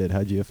easily offended.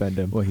 How'd you offend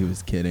him? Well, he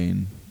was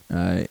kidding.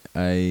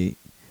 I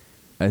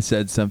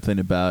said something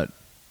about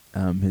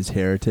his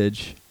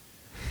heritage.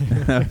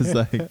 I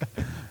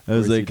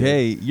was like,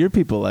 hey, your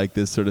people like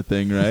this sort of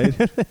thing, right?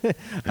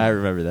 I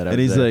remember that. And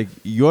he's like,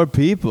 your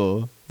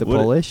people? The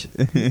Polish?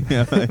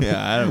 yeah,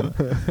 I don't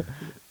know.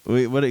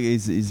 Wait,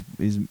 he's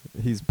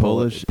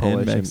Polish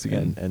and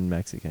Mexican. And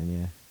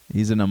Mexican, yeah.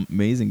 He's an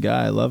amazing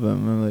guy. I love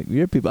him. I'm like,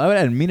 your people. I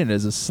didn't mean it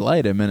as a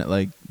slight. I meant it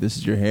like, this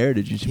is your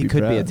heritage. You should be proud.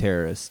 He could be a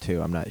terrorist, too.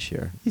 I'm not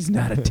sure. He's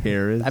not a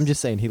terrorist. I'm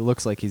just saying he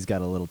looks like he's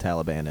got a little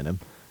Taliban in him.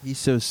 He's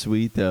so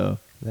sweet, though.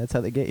 That's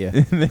how they get you.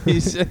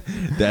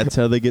 That's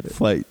how they get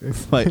flight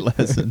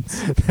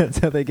lessons. That's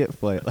how they get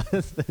flight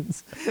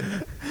lessons.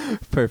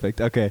 Perfect.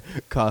 Okay,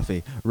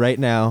 coffee. Right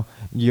now,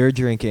 you're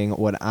drinking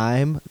what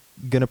I'm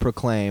going to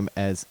proclaim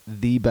as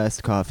the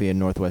best coffee in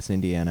Northwest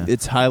Indiana.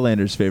 It's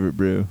Highlander's favorite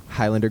brew.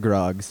 Highlander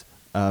Grogs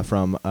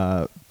from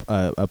a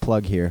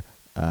plug here,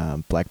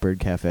 Blackbird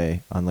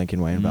Cafe on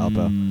Lincoln Way in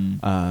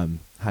Valpo.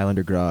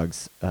 Highlander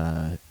Grogs,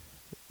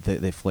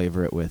 they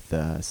flavor it with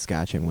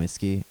scotch and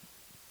whiskey.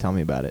 Tell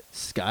me about it.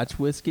 Scotch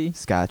whiskey?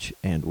 Scotch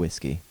and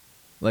whiskey.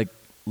 Like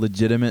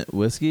legitimate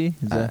whiskey?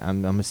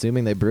 I'm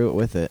assuming they brew it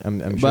with it.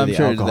 I'm sure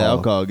the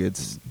alcohol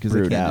gets, because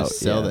they can't just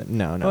sell it.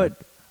 No.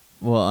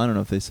 Well, I don't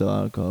know if they sell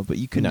alcohol, but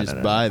you can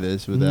buy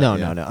this without.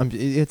 No.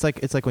 It's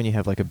like when you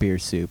have like a beer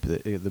soup.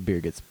 The beer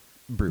gets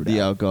brewed out. The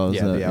alcohol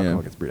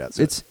gets brewed out.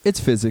 So it's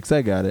physics.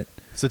 I got it.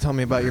 So tell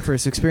me about your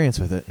first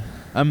experience with it.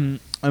 I'm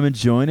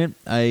enjoying it.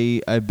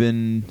 I've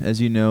been, as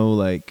you know,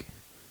 like,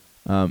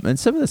 and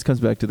some of this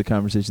comes back to the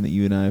conversation that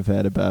you and I have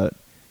had about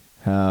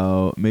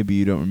how maybe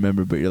you don't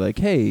remember, but you're like,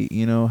 hey,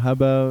 how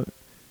about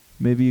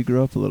maybe you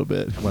grow up a little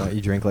bit? Why don't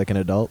you drink like an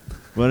adult?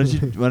 Why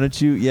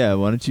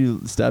don't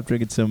you stop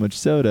drinking so much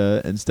soda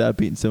and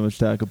stop eating so much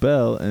Taco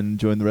Bell and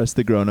join the rest of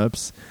the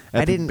grown-ups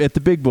at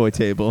the big boy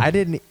table? I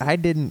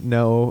didn't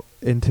know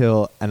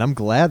until, and I'm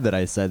glad that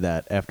I said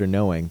that after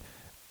knowing.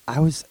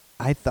 I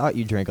thought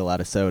you drank a lot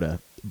of soda,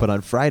 but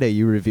on Friday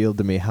you revealed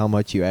to me how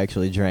much you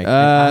actually drank.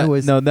 That's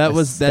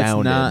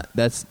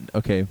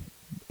okay.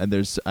 And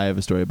I have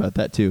a story about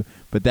that too.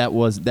 But that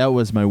was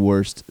my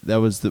worst. That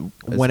was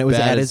when it was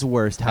at its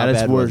worst. How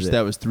bad was it?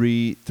 That was 4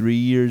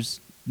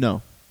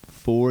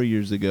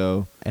 years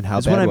ago. And how bad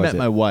was it? That's when I met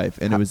my wife,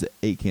 and it was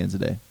 8 cans a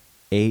day.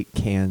 8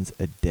 cans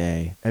a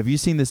day. Have you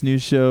seen this new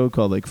show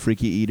called like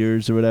Freaky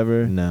Eaters or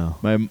whatever? No.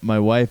 My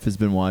wife has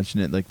been watching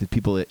it. Like the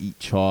people that eat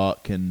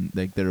chalk and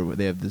like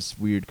they have this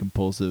weird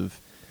compulsive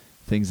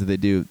things that they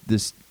do.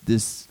 This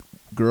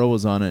girl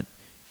was on it.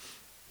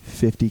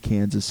 50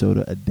 cans of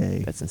soda a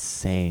day. That's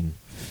insane.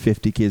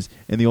 50 cans.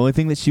 And the only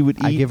thing that she would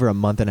eat... I give her a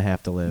month and a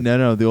half to live.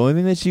 No. The only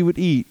thing that she would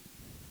eat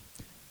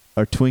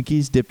are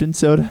Twinkies dipped in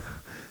soda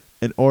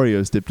and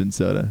Oreos dipped in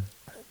soda.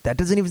 That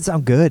doesn't even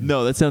sound good.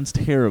 No, that sounds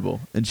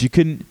terrible. And she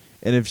couldn't...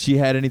 And if she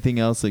had anything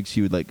else, like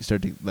she would like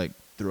start to like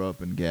throw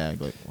up and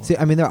gag. Like, see,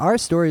 I mean, there are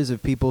stories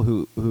of people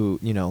who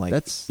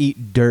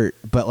eat dirt,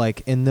 but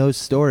like in those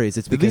stories,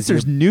 it's because at least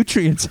there's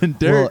nutrients in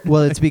dirt.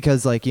 Well, it's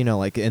because like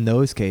like in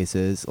those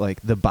cases,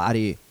 like the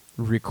body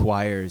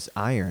requires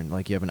iron.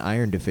 Like you have an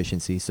iron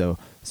deficiency, so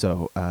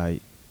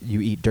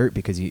you eat dirt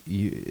because you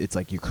it's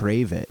like you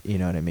crave it. You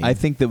know what I mean? I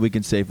think that we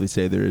can safely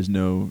say there is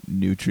no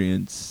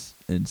nutrients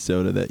and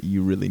soda that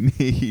you really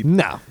need.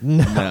 No.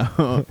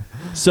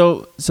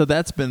 So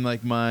that's been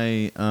like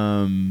my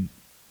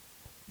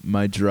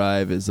my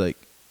drive is like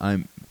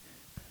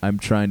I'm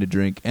trying to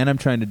drink, and I'm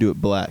trying to do it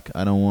black.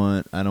 I don't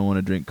want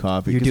to drink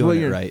coffee. You're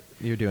doing it right.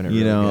 You're doing it.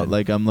 You really know, good.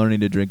 like I'm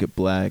learning to drink it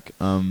black.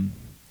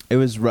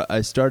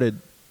 I started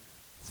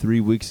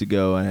 3 weeks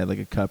ago. I had like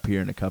a cup here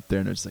and a cup there,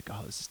 and it's like,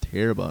 oh, this is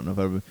terrible. I don't know if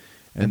I would.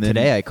 And then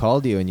today I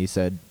called you and you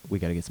said we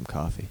got to get some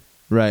coffee.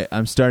 Right.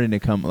 I'm starting to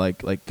come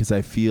like because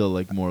I feel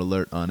like more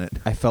alert on it.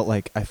 I felt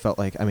like.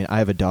 I mean, I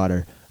have a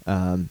daughter,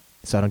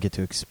 so I don't get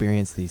to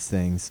experience these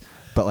things.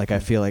 But like I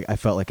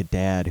felt like a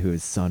dad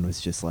whose son was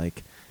just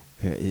like.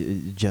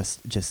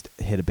 Just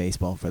hit a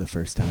baseball for the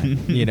first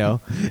time, you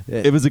know.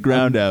 It was a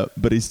ground out,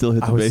 but he still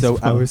hit the baseball.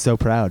 I was so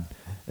proud.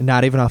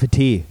 Not even off a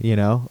tee, you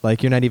know.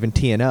 Like you're not even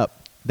teeing up.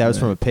 That was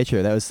from a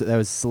pitcher. That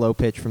was slow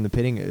pitch from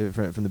the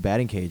from the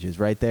batting cages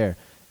right there,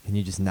 and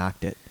you just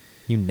knocked it.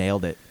 You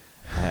nailed it.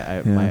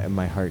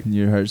 My heart.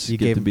 Your heart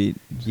skipped the beat.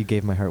 You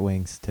gave my heart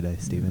wings today,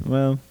 Stephen.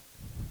 Well,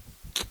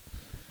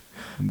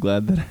 I'm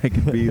glad that I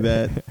could be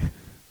that.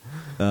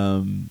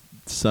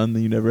 Son that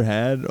you never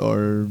had,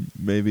 or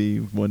maybe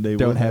one day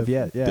don't have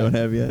yet. Yeah. Don't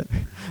have yet.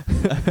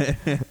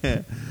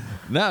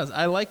 No,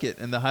 I like it.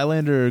 And the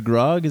Highlander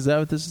Grog, is that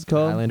what this is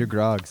called? Highlander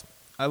Grogs.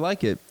 I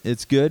like it.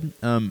 It's good.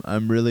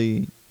 I'm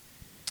really,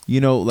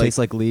 like tastes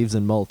like leaves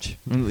and mulch.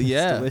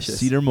 Yeah, delicious.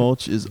 Cedar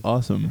mulch is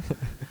awesome.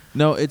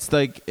 No, it's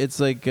like there's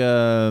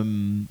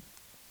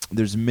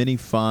many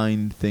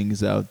fine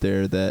things out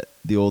there that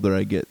the older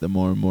I get, the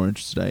more and more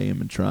interested I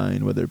am in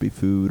trying, whether it be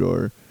food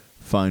or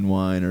fine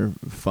wine or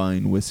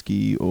fine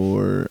whiskey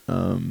or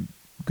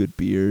good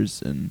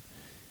beers and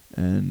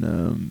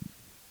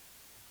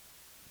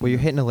well, you're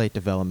hitting a late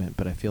development,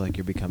 but I feel like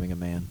you're becoming a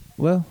man.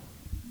 Well,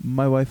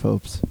 my wife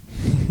hopes.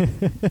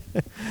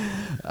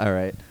 All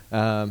right,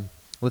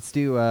 let's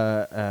do.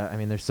 I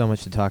mean, there's so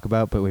much to talk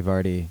about, but we've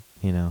already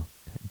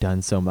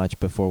done so much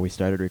before we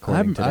started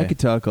recording today. I could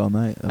talk all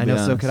night. I know,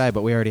 so could I,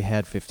 but we already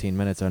had 15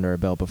 minutes under our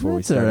belt before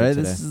we started. That's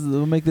all right. Today.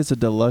 We'll make this a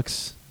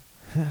deluxe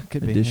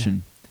could edition.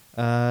 Be,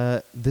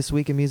 yeah. This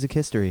week in music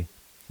history.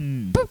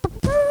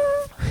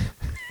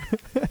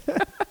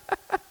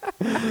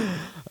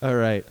 All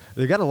right.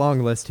 They've got a long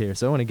list here,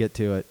 so I want to get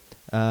to it.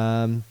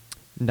 And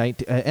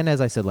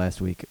as I said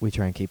last week, we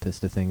try and keep this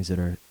to things that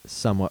are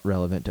somewhat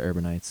relevant to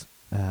urbanites,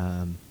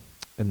 and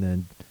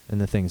the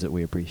things that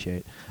we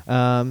appreciate.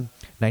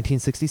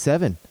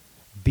 1967,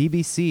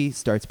 BBC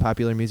starts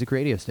popular music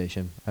radio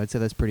station. I would say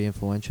that's pretty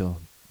influential.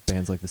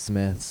 Bands like the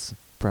Smiths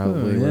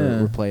probably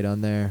were played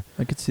on there.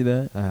 I could see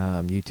that.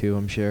 U2,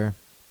 I'm sure.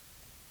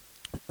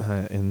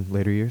 In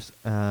later years,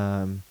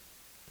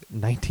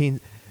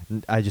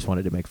 I just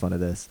wanted to make fun of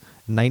this.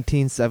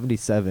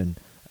 1977,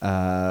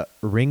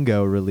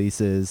 Ringo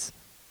releases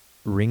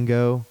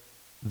Ringo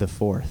the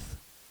Fourth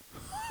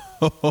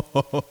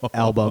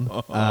album.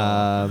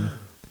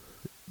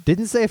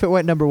 Didn't say if it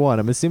went number one.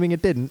 I'm assuming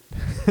it didn't.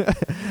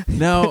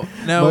 Now,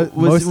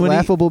 most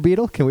laughable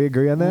Beatle. Can we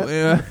agree on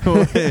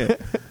that?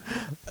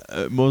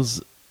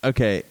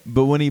 Okay,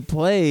 but when he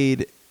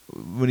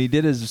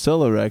did his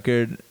solo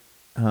record,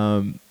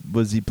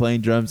 was he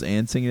playing drums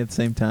and singing at the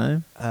same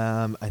time?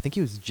 I think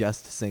he was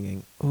just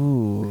singing.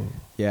 Ooh,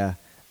 yeah.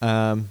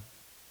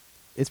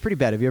 It's pretty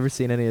bad. Have you ever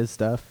seen any of his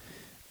stuff?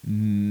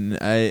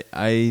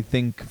 I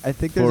think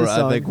there's a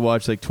song. I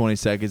watched like 20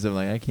 seconds. I'm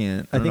like, I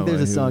can't. I think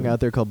there's a song out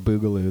there called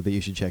Boogaloo that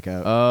you should check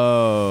out.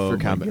 Oh, for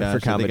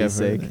comedy's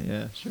sake.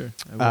 Yeah, sure.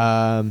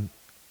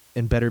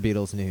 In better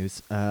Beatles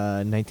news,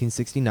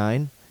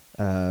 1969.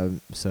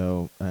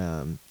 So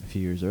a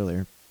few years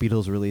earlier,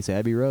 Beatles release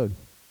Abbey Road.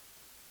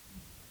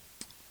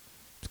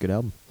 It's a good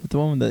album. Is the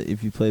one that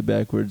if you play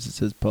backwards, it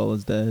says Paul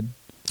is dead?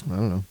 I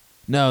don't know.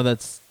 No,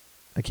 that's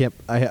I can't.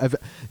 I've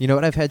you know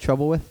what I've had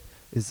trouble with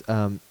is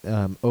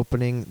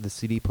opening the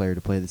CD player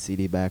to play the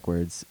CD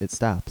backwards. It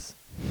stops.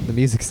 The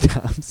music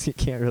stops. You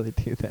can't really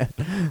do that.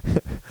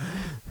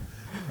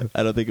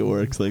 I don't think it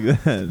works like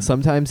that.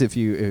 Sometimes if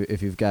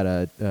you've got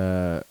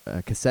a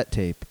cassette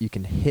tape, you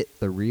can hit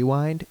the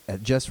rewind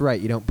at just right.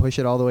 You don't push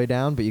it all the way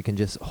down, but you can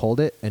just hold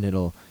it, and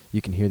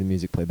you can hear the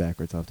music play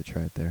backwards. I'll have to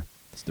try it there.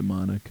 It's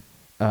demonic.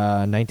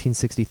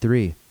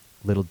 1963,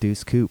 Little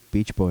Deuce Coupe,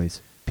 Beach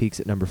Boys, peaks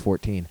at number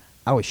 14.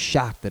 I was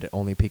shocked that it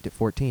only peaked at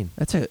 14.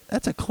 That's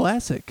a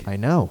classic. I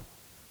know.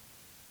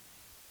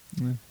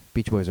 Yeah.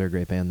 Beach Boys are a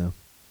great band, though.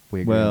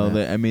 We agree on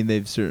that.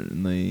 They've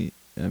certainly.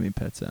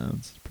 Pet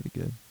Sounds pretty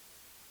good.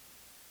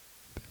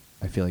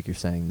 I feel like you're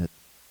saying that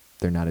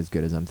they're not as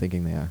good as I'm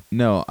thinking they are.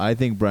 No, I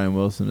think Brian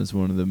Wilson is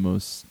one of the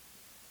most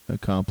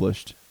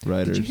accomplished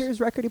writers. Did you hear his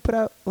record he put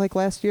out like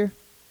last year?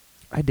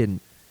 I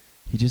didn't.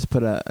 He just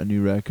put out a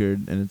new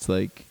record, and it's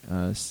like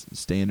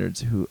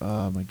Standards.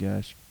 Oh my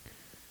gosh!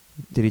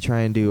 Did he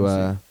try and do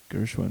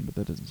Gershwin? But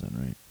that doesn't sound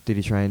right. Did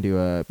he try and do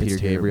a Peter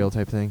Gabriel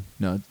type thing?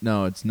 No,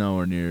 it's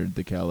nowhere near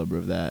the caliber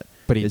of that.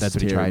 But that's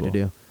what he tried to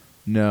do.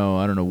 No,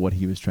 I don't know what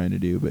he was trying to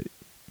do, but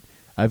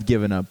I've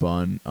given up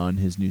on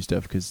his new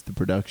stuff because the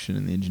production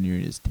and the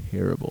engineering is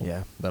terrible.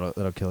 Yeah,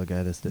 that'll kill a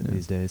guy these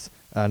days.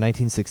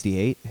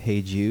 1968,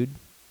 Hey Jude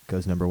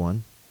goes number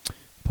 1.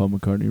 Paul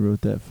McCartney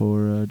wrote that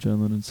for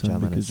John Lennon's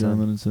son because John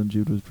Lennon's son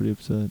Jude was pretty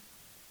upset.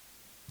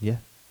 Yeah.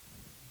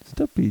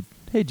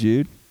 Hey,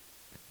 Jude.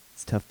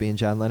 It's tough being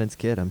John Lennon's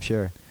kid, I'm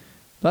sure.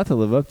 A lot to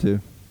live up to.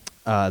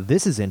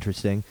 This is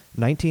interesting.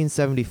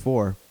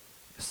 1974,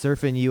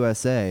 Surfin'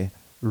 USA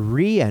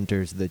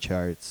re-enters the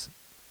charts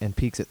and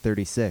peaks at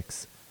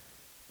 36.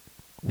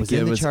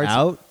 It was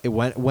out? It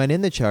went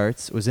in the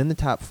charts, was in the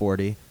top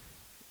 40,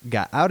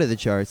 got out of the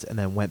charts, and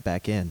then went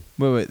back in.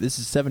 Wait, this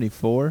is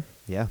 74?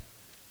 Yeah.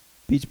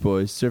 Beach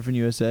Boys, Surfin'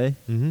 USA?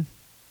 Mm-hmm.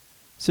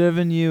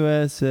 Surfin'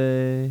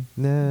 USA.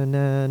 No.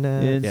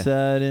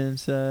 Inside,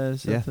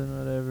 something,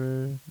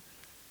 whatever.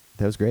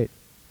 That was great.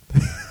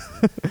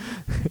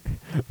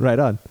 Right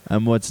on.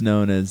 I'm what's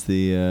known as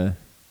the...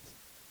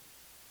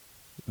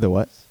 The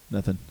what?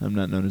 Nothing. I'm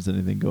not known as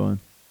anything. Go on.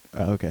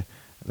 Oh, okay.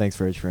 Thanks,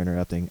 Verge, for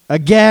interrupting.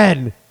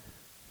 Again!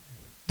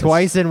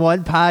 Twice in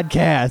one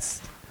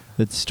podcast.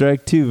 That's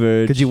strike 2,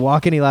 Verge. Could you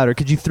walk any louder?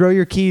 Could you throw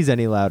your keys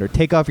any louder?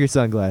 Take off your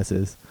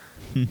sunglasses.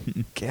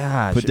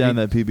 Gosh. Put down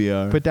that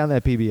PBR. Put down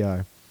that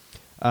PBR.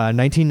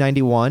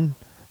 1991,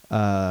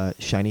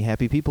 Shiny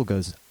Happy People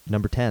goes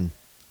number 10.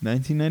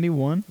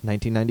 1991?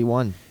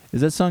 1991.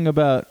 Is that song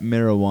about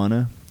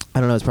marijuana? I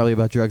don't know. It's probably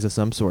about drugs of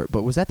some sort.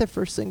 But was that their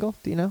first single?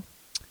 Do you know?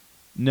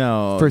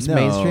 No. First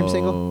mainstream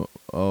single?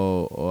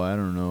 Oh, I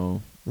don't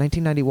know.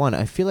 1991.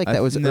 I feel like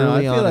that was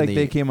early on. I feel like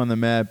they came on the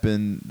map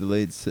in the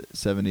late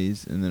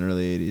 70s and then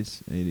early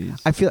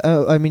 80s. I feel.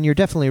 I mean, you're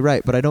definitely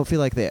right, but I don't feel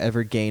like they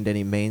ever gained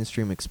any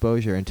mainstream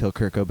exposure until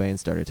Kurt Cobain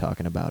started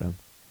talking about them.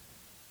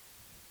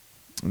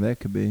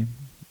 That could be,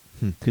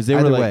 because they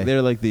were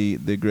like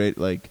the great,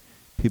 like,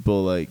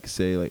 people like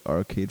say like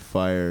Arcade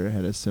Fire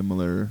had a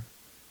similar,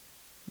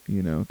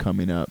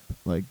 coming up,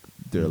 like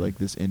they're like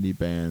this indie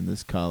band,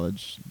 this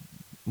college.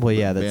 Well,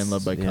 yeah, band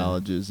loved by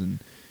colleges, and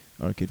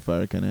Arcade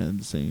Fire kind of had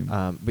the same.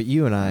 But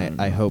you and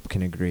I hope,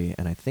 can agree,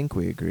 and I think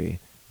we agree,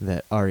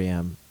 that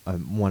R.E.M. are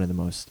one of the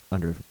most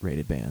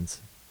underrated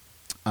bands.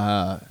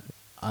 I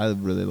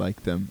really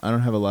like them. I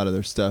don't have a lot of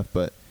their stuff,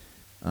 but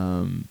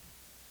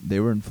they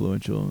were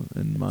influential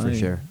in For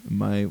sure.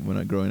 when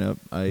I growing up.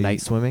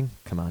 Night Swimming?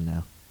 Come on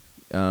now.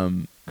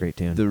 Great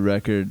tune. The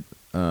record,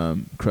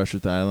 Crush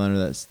with the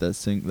Eyeliner,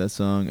 that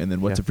song, and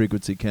then What's a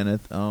Frequency,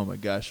 Kenneth? Oh my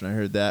gosh! When I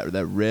heard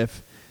that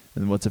riff,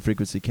 and What's a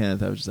Frequency,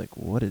 Kenneth, I was just like,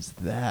 what is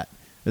that?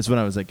 That's when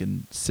I was like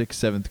in 6th,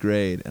 7th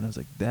grade, and I was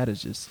like, that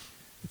is just...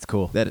 It's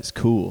cool. That is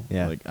cool.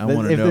 Yeah. Like, I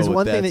want to know what that's about. If there's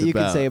one thing that you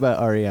can say about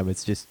R.E.M.,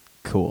 it's just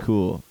cool.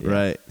 Cool, yeah.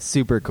 Right.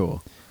 Super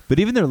cool. But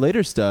even their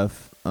later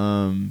stuff,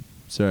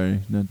 sorry,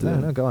 not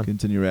to go on.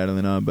 Continue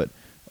rattling on, but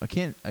I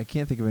can't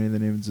think of any of the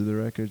names of the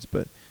records,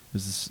 but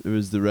it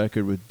was the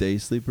record with Day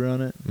Sleeper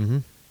on it. Mm-hmm.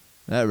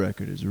 That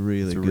record is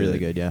really good. Really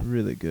good, yeah.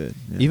 Really good.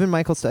 Yeah. Even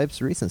Michael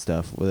Stipe's recent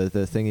stuff, with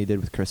the thing he did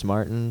with Chris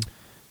Martin,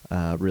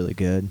 really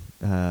good.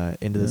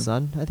 Into the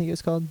Sun, I think it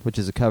was called, which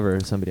is a cover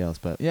of somebody else.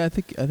 But yeah, I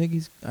think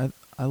he's. I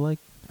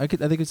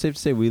think it's safe to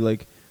say we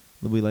like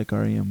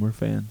R.E.M. We're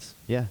fans.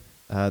 Yeah.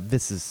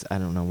 This is, I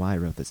don't know why I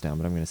wrote this down,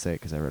 but I'm going to say it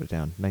because I wrote it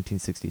down.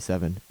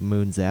 1967,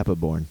 Moon Zappa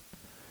born.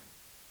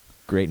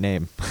 Great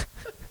name.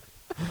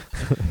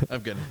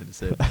 I've got nothing to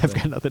say about that. I've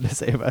got nothing to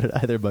say about it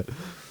either, but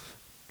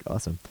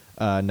awesome.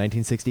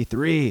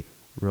 1963,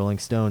 Rolling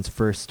Stones'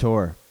 first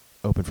tour,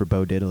 opened for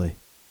Bo Diddley.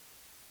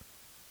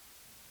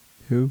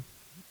 Who?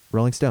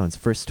 Rolling Stones'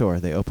 first tour.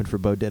 They opened for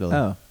Bo Diddley.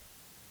 Oh.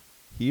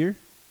 Here?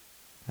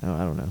 I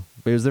don't know.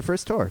 But it was their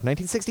first tour.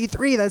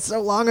 1963, that's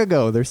so long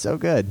ago. They're so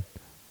good.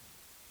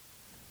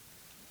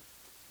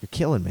 You're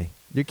killing me.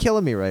 You're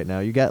killing me right now.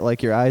 You got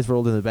like your eyes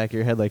rolled in the back of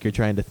your head like you're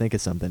trying to think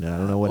of something, and I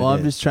don't know what it is. Well,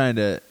 I'm just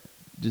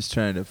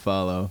trying to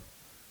follow.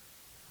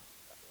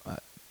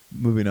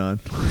 Moving on.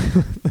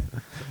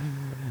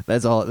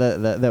 That's all.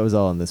 That was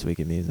all in This Week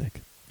in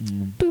Music.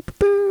 Boop,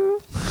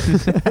 boop.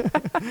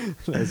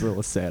 That's a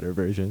little sadder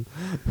version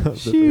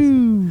of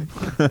the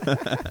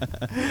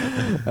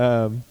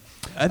first.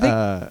 I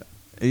think.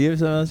 You have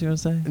something else you want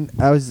to say?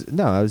 I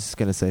was just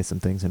gonna say some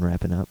things and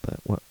wrapping up. But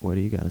what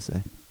do you got to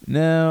say?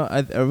 No,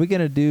 are we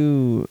gonna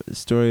do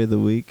Story of the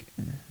Week?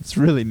 It's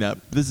really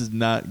not. This is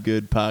not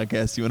good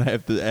podcasting when I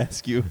have to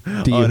ask you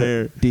on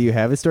air. Do you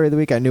have a Story of the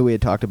Week? I knew we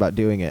had talked about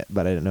doing it,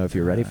 but I didn't know if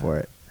you're ready for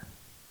it.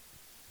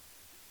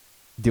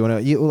 Do you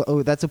want to?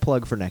 Oh, that's a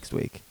plug for next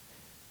week.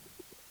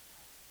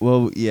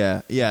 Well,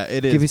 yeah,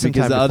 it is. Give you some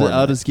because time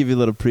I'll just give you a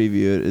little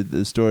preview.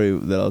 The story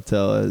that I'll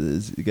tell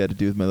is got to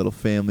do with my little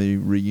family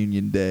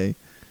reunion day.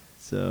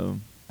 So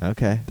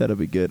okay, that'll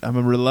be good.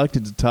 I'm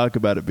reluctant to talk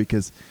about it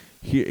because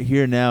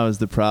here now is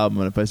the problem.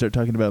 And if I start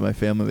talking about my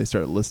family, they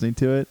start listening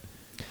to it.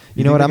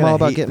 You know what? I'm all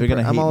about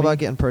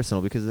getting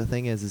personal because the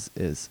thing is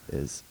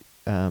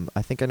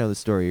I think I know the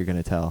story you're going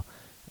to tell.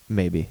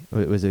 Maybe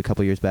was it a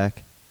couple years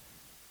back?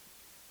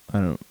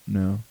 I don't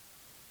know.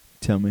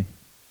 Tell me.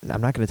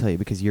 I'm not going to tell you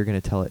because you're going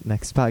to tell it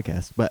next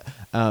podcast. But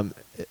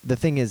the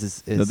thing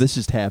is no, this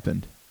just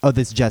happened. Oh,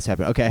 this just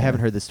happened. Okay, I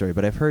haven't heard this story,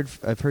 but I've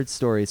heard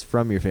stories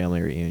from your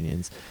family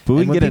reunions. But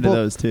we can get into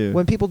those too.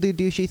 When people do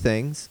douchey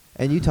things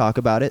and you talk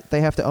about it,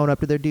 they have to own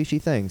up to their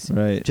douchey things.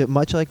 Right.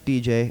 Much like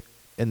DJ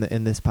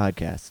in this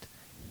podcast.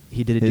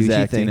 He did a his douchey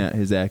acting thing.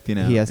 His acting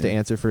out. He has to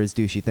answer for his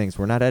douchey things.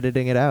 We're not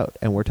editing it out,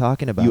 and we're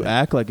talking about you it.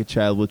 act like a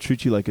child. We'll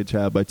treat you like a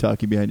child by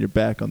talking behind your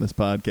back on this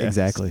podcast.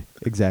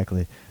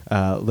 Exactly.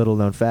 Little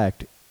known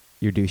fact,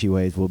 your douchey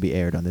ways will be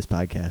aired on this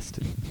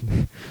podcast.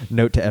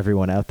 Note to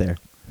everyone out there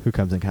who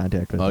comes in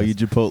contact with us. All you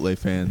Chipotle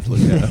fans, look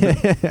out.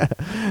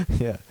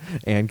 Yeah.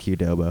 And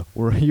Qdoba.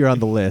 You're on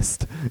the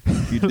list.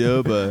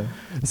 Qdoba.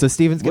 So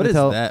Steven's going to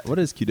tell... What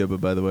is Qdoba,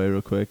 by the way,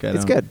 real quick?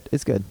 It's good.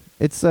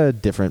 It's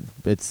different.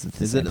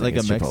 Is it like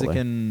a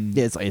Mexican?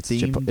 Yeah, it's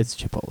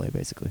Chipotle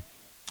basically.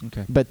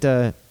 Okay. But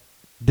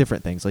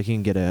different things. Like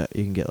you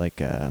can get like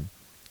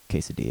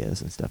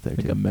quesadillas and stuff there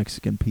like too. Like a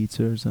Mexican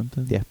pizza or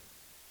something? Yeah.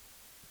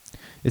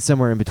 It's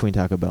somewhere in between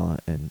Taco Bell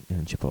and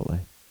Chipotle.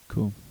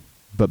 Cool.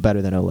 But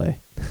better than Olay.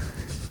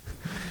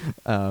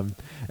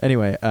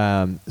 Anyway,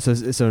 so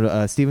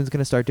Steven's going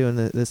to start doing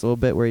this little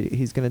bit where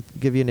he's going to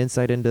give you an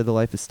insight into the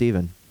life of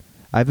Steven.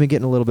 I've been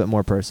getting a little bit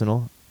more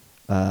personal,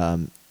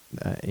 talking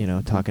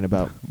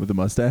about... With the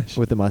mustache?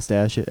 With the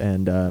mustache.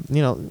 And,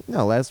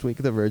 last week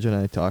the Virgin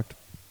and I talked.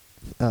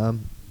 I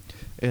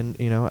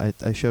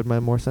showed my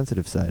more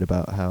sensitive side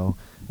about how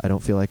I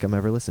don't feel like I'm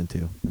ever listened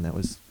to. And that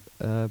was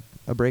a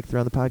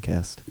breakthrough on the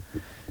podcast.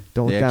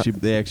 They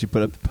actually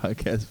put up the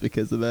podcast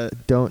because of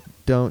that?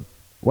 Don't...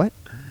 What?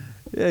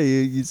 Yeah,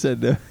 you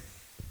said no.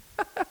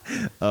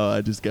 Oh,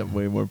 I just got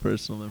way more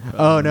personal than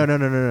Oh, no.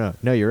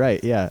 No, you're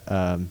right. Yeah.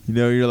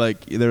 You're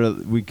like,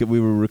 we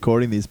were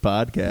recording these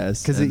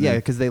podcasts.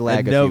 Because they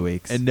lag a few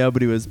weeks. And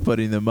nobody was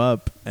putting them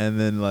up. And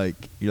then,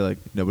 you're like,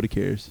 nobody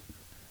cares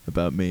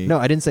about me. No,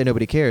 I didn't say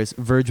nobody cares.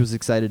 Verge was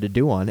excited to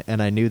do one,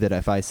 and I knew that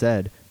if I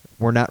said,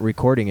 we're not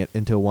recording it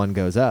until one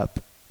goes up,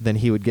 then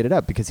he would get it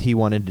up because he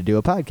wanted to do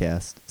a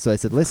podcast. So I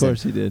said, listen, of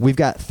course he did. We've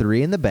got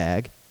 3 in the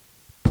bag.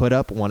 Put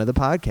up one of the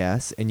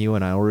podcasts, and you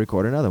and I will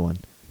record another one.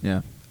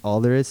 Yeah. All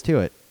there is to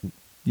it.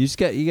 You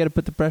got to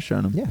put the pressure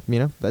on him.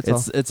 Yeah, that's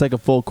all. It's like a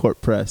full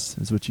court press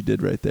is what you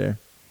did right there.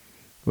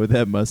 With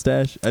that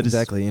mustache. I just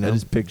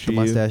picture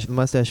the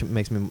mustache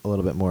makes me a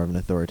little bit more of an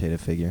authoritative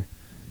figure.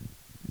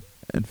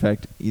 In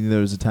fact, there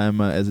was a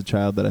time as a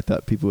child that I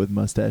thought people with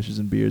mustaches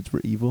and beards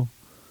were evil.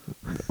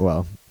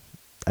 Well,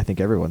 I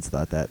think everyone's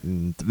thought that.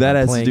 And that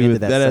has to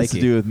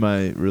do with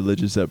my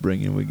religious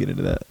upbringing. We get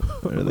into that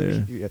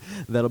earlier. Yeah,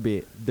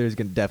 there's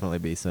going to definitely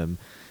be some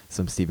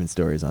Steven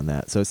stories on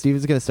that. So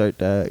Steven's going to start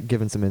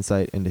giving some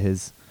insight into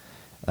his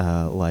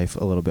life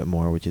a little bit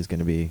more, which is going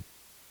to be,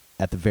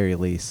 at the very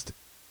least,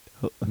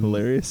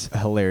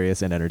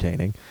 hilarious and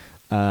entertaining.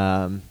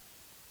 I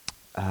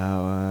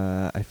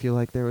feel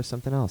like there was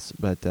something else,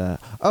 but I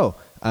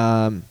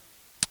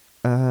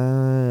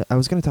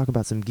was going to talk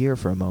about some gear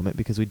for a moment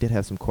because we did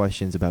have some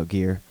questions about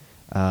gear.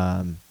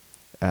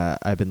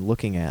 I've been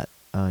looking at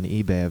on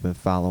eBay. I've been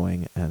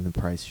following, and the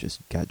price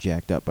just got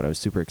jacked up. But I was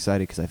super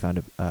excited because I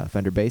found a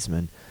Fender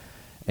Bassman,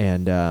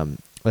 and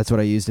that's what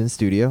I used in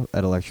studio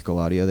at Electrical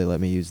Audio. They let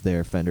me use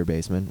their Fender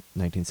Bassman,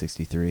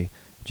 1963,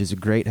 which is a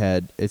great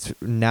head. It's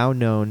now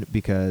known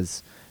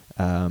because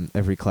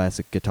every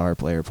classic guitar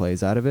player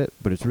plays out of it,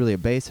 but it's really a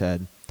bass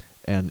head.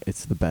 And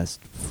it's the best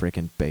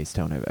freaking bass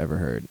tone I've ever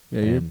heard.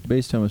 Yeah, your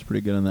bass tone was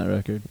pretty good on that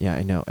record. Yeah,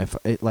 I know. If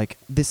it,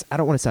 this, I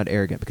don't want to sound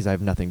arrogant because I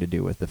have nothing to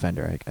do with the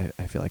Fender.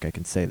 I feel like I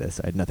can say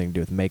this. I had nothing to do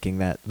with making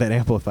that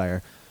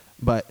amplifier.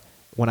 But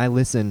when I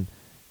listen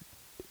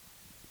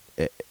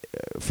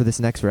for this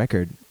next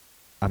record,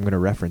 I'm going to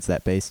reference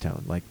that bass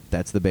tone.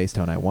 That's the bass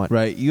tone I want.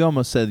 Right. You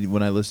almost said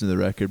when I listen to the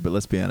record, but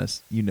let's be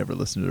honest, you never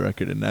listen to the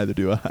record, and neither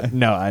do I.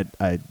 No, I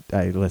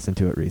listened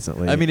to it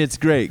recently. I mean, it's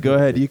great. Go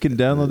ahead. You can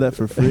download that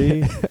for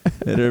free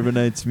at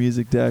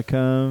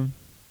urbannightsmusic.com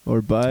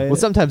or buy it. Well,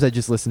 sometimes I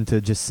just listen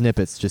to just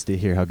snippets just to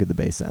hear how good the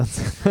bass sounds.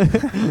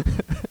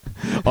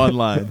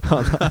 Online.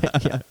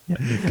 Yeah.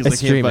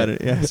 Because I can't find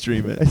it. Yeah,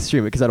 stream it. I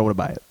stream it because I don't want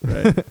to buy it.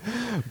 Right.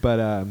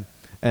 But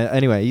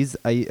anyway,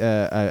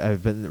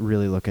 I've been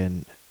really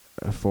looking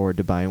forward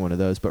to buying one of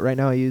those, but right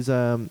now I use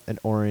an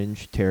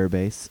orange Terror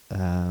bass,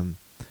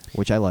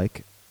 which I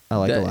like. I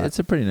like a lot. It's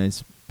a pretty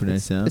nice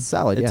sound. It's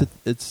solid.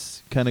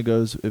 It's kind of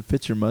goes. It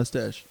fits your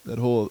mustache. That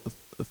whole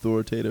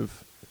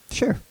authoritative.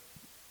 Sure.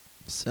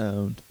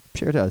 Sound.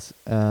 Sure it does.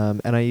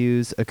 And I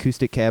use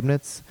acoustic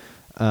cabinets.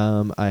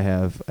 I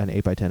have an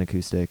 8x10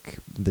 acoustic,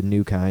 the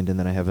new kind, and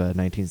then I have a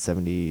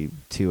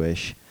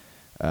 1972-ish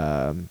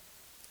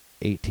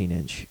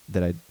 18-inch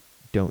that I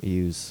don't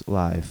use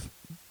live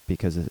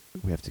because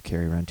we have to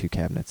carry around 2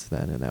 cabinets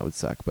then, and that would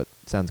suck, but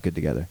sounds good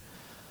together.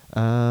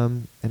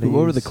 And what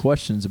were the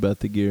questions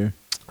about the gear?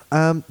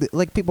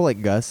 Like people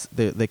like Gus,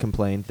 they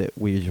complained that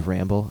we just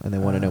ramble, and they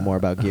want to know more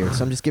about gear.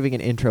 So I'm just giving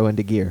an intro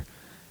into gear.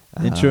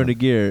 Intro into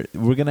gear.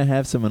 We're going to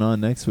have someone on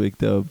next week,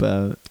 though,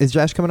 about... Is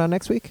Josh coming on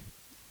next week?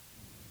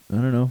 I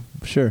don't know.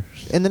 Sure.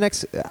 In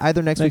the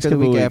either next week or the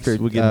week after,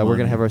 we're going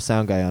to have our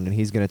sound guy on, and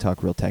he's going to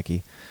talk real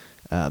techie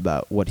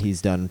about what he's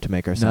done to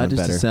make our sound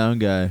better. Not just a sound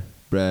guy,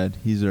 Brad.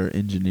 He's our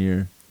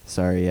engineer.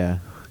 Sorry, yeah.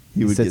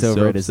 He would sits get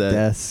over so at his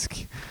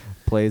desk,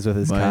 plays with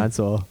his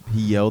console.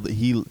 He yelled.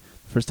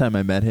 First time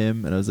I met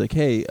him, and I was like,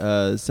 "Hey,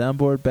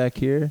 soundboard back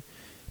here."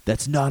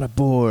 that's not a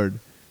board.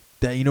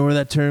 That you know where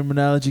that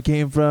terminology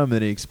came from? And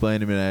then he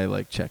explained to me, and I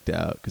like checked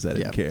out because I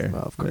didn't care.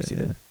 Well, of course he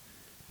did.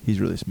 He's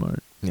really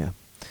smart. Yeah.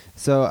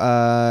 So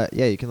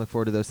you can look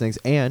forward to those things,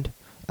 and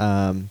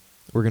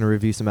we're gonna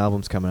review some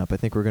albums coming up. I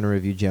think we're gonna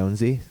review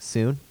Jonesy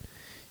soon.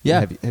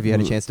 Yeah. Have you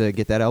had a chance to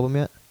get that album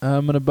yet?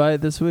 I'm gonna buy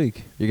it this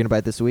week. You're gonna buy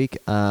it this week.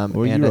 Or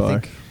and you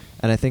are.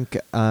 I think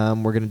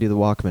we're gonna do the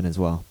Walkman as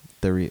well.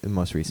 The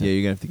most recent. Yeah,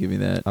 you're gonna have to give me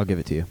that. I'll give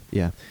it to you.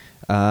 Yeah.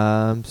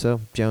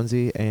 So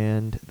Jonesy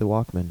and the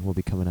Walkman will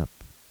be coming up.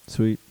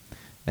 Sweet.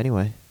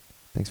 Anyway,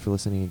 thanks for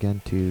listening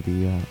again to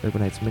the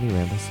Urbanites Mini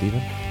Ramble,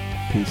 Stephen.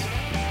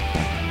 Peace.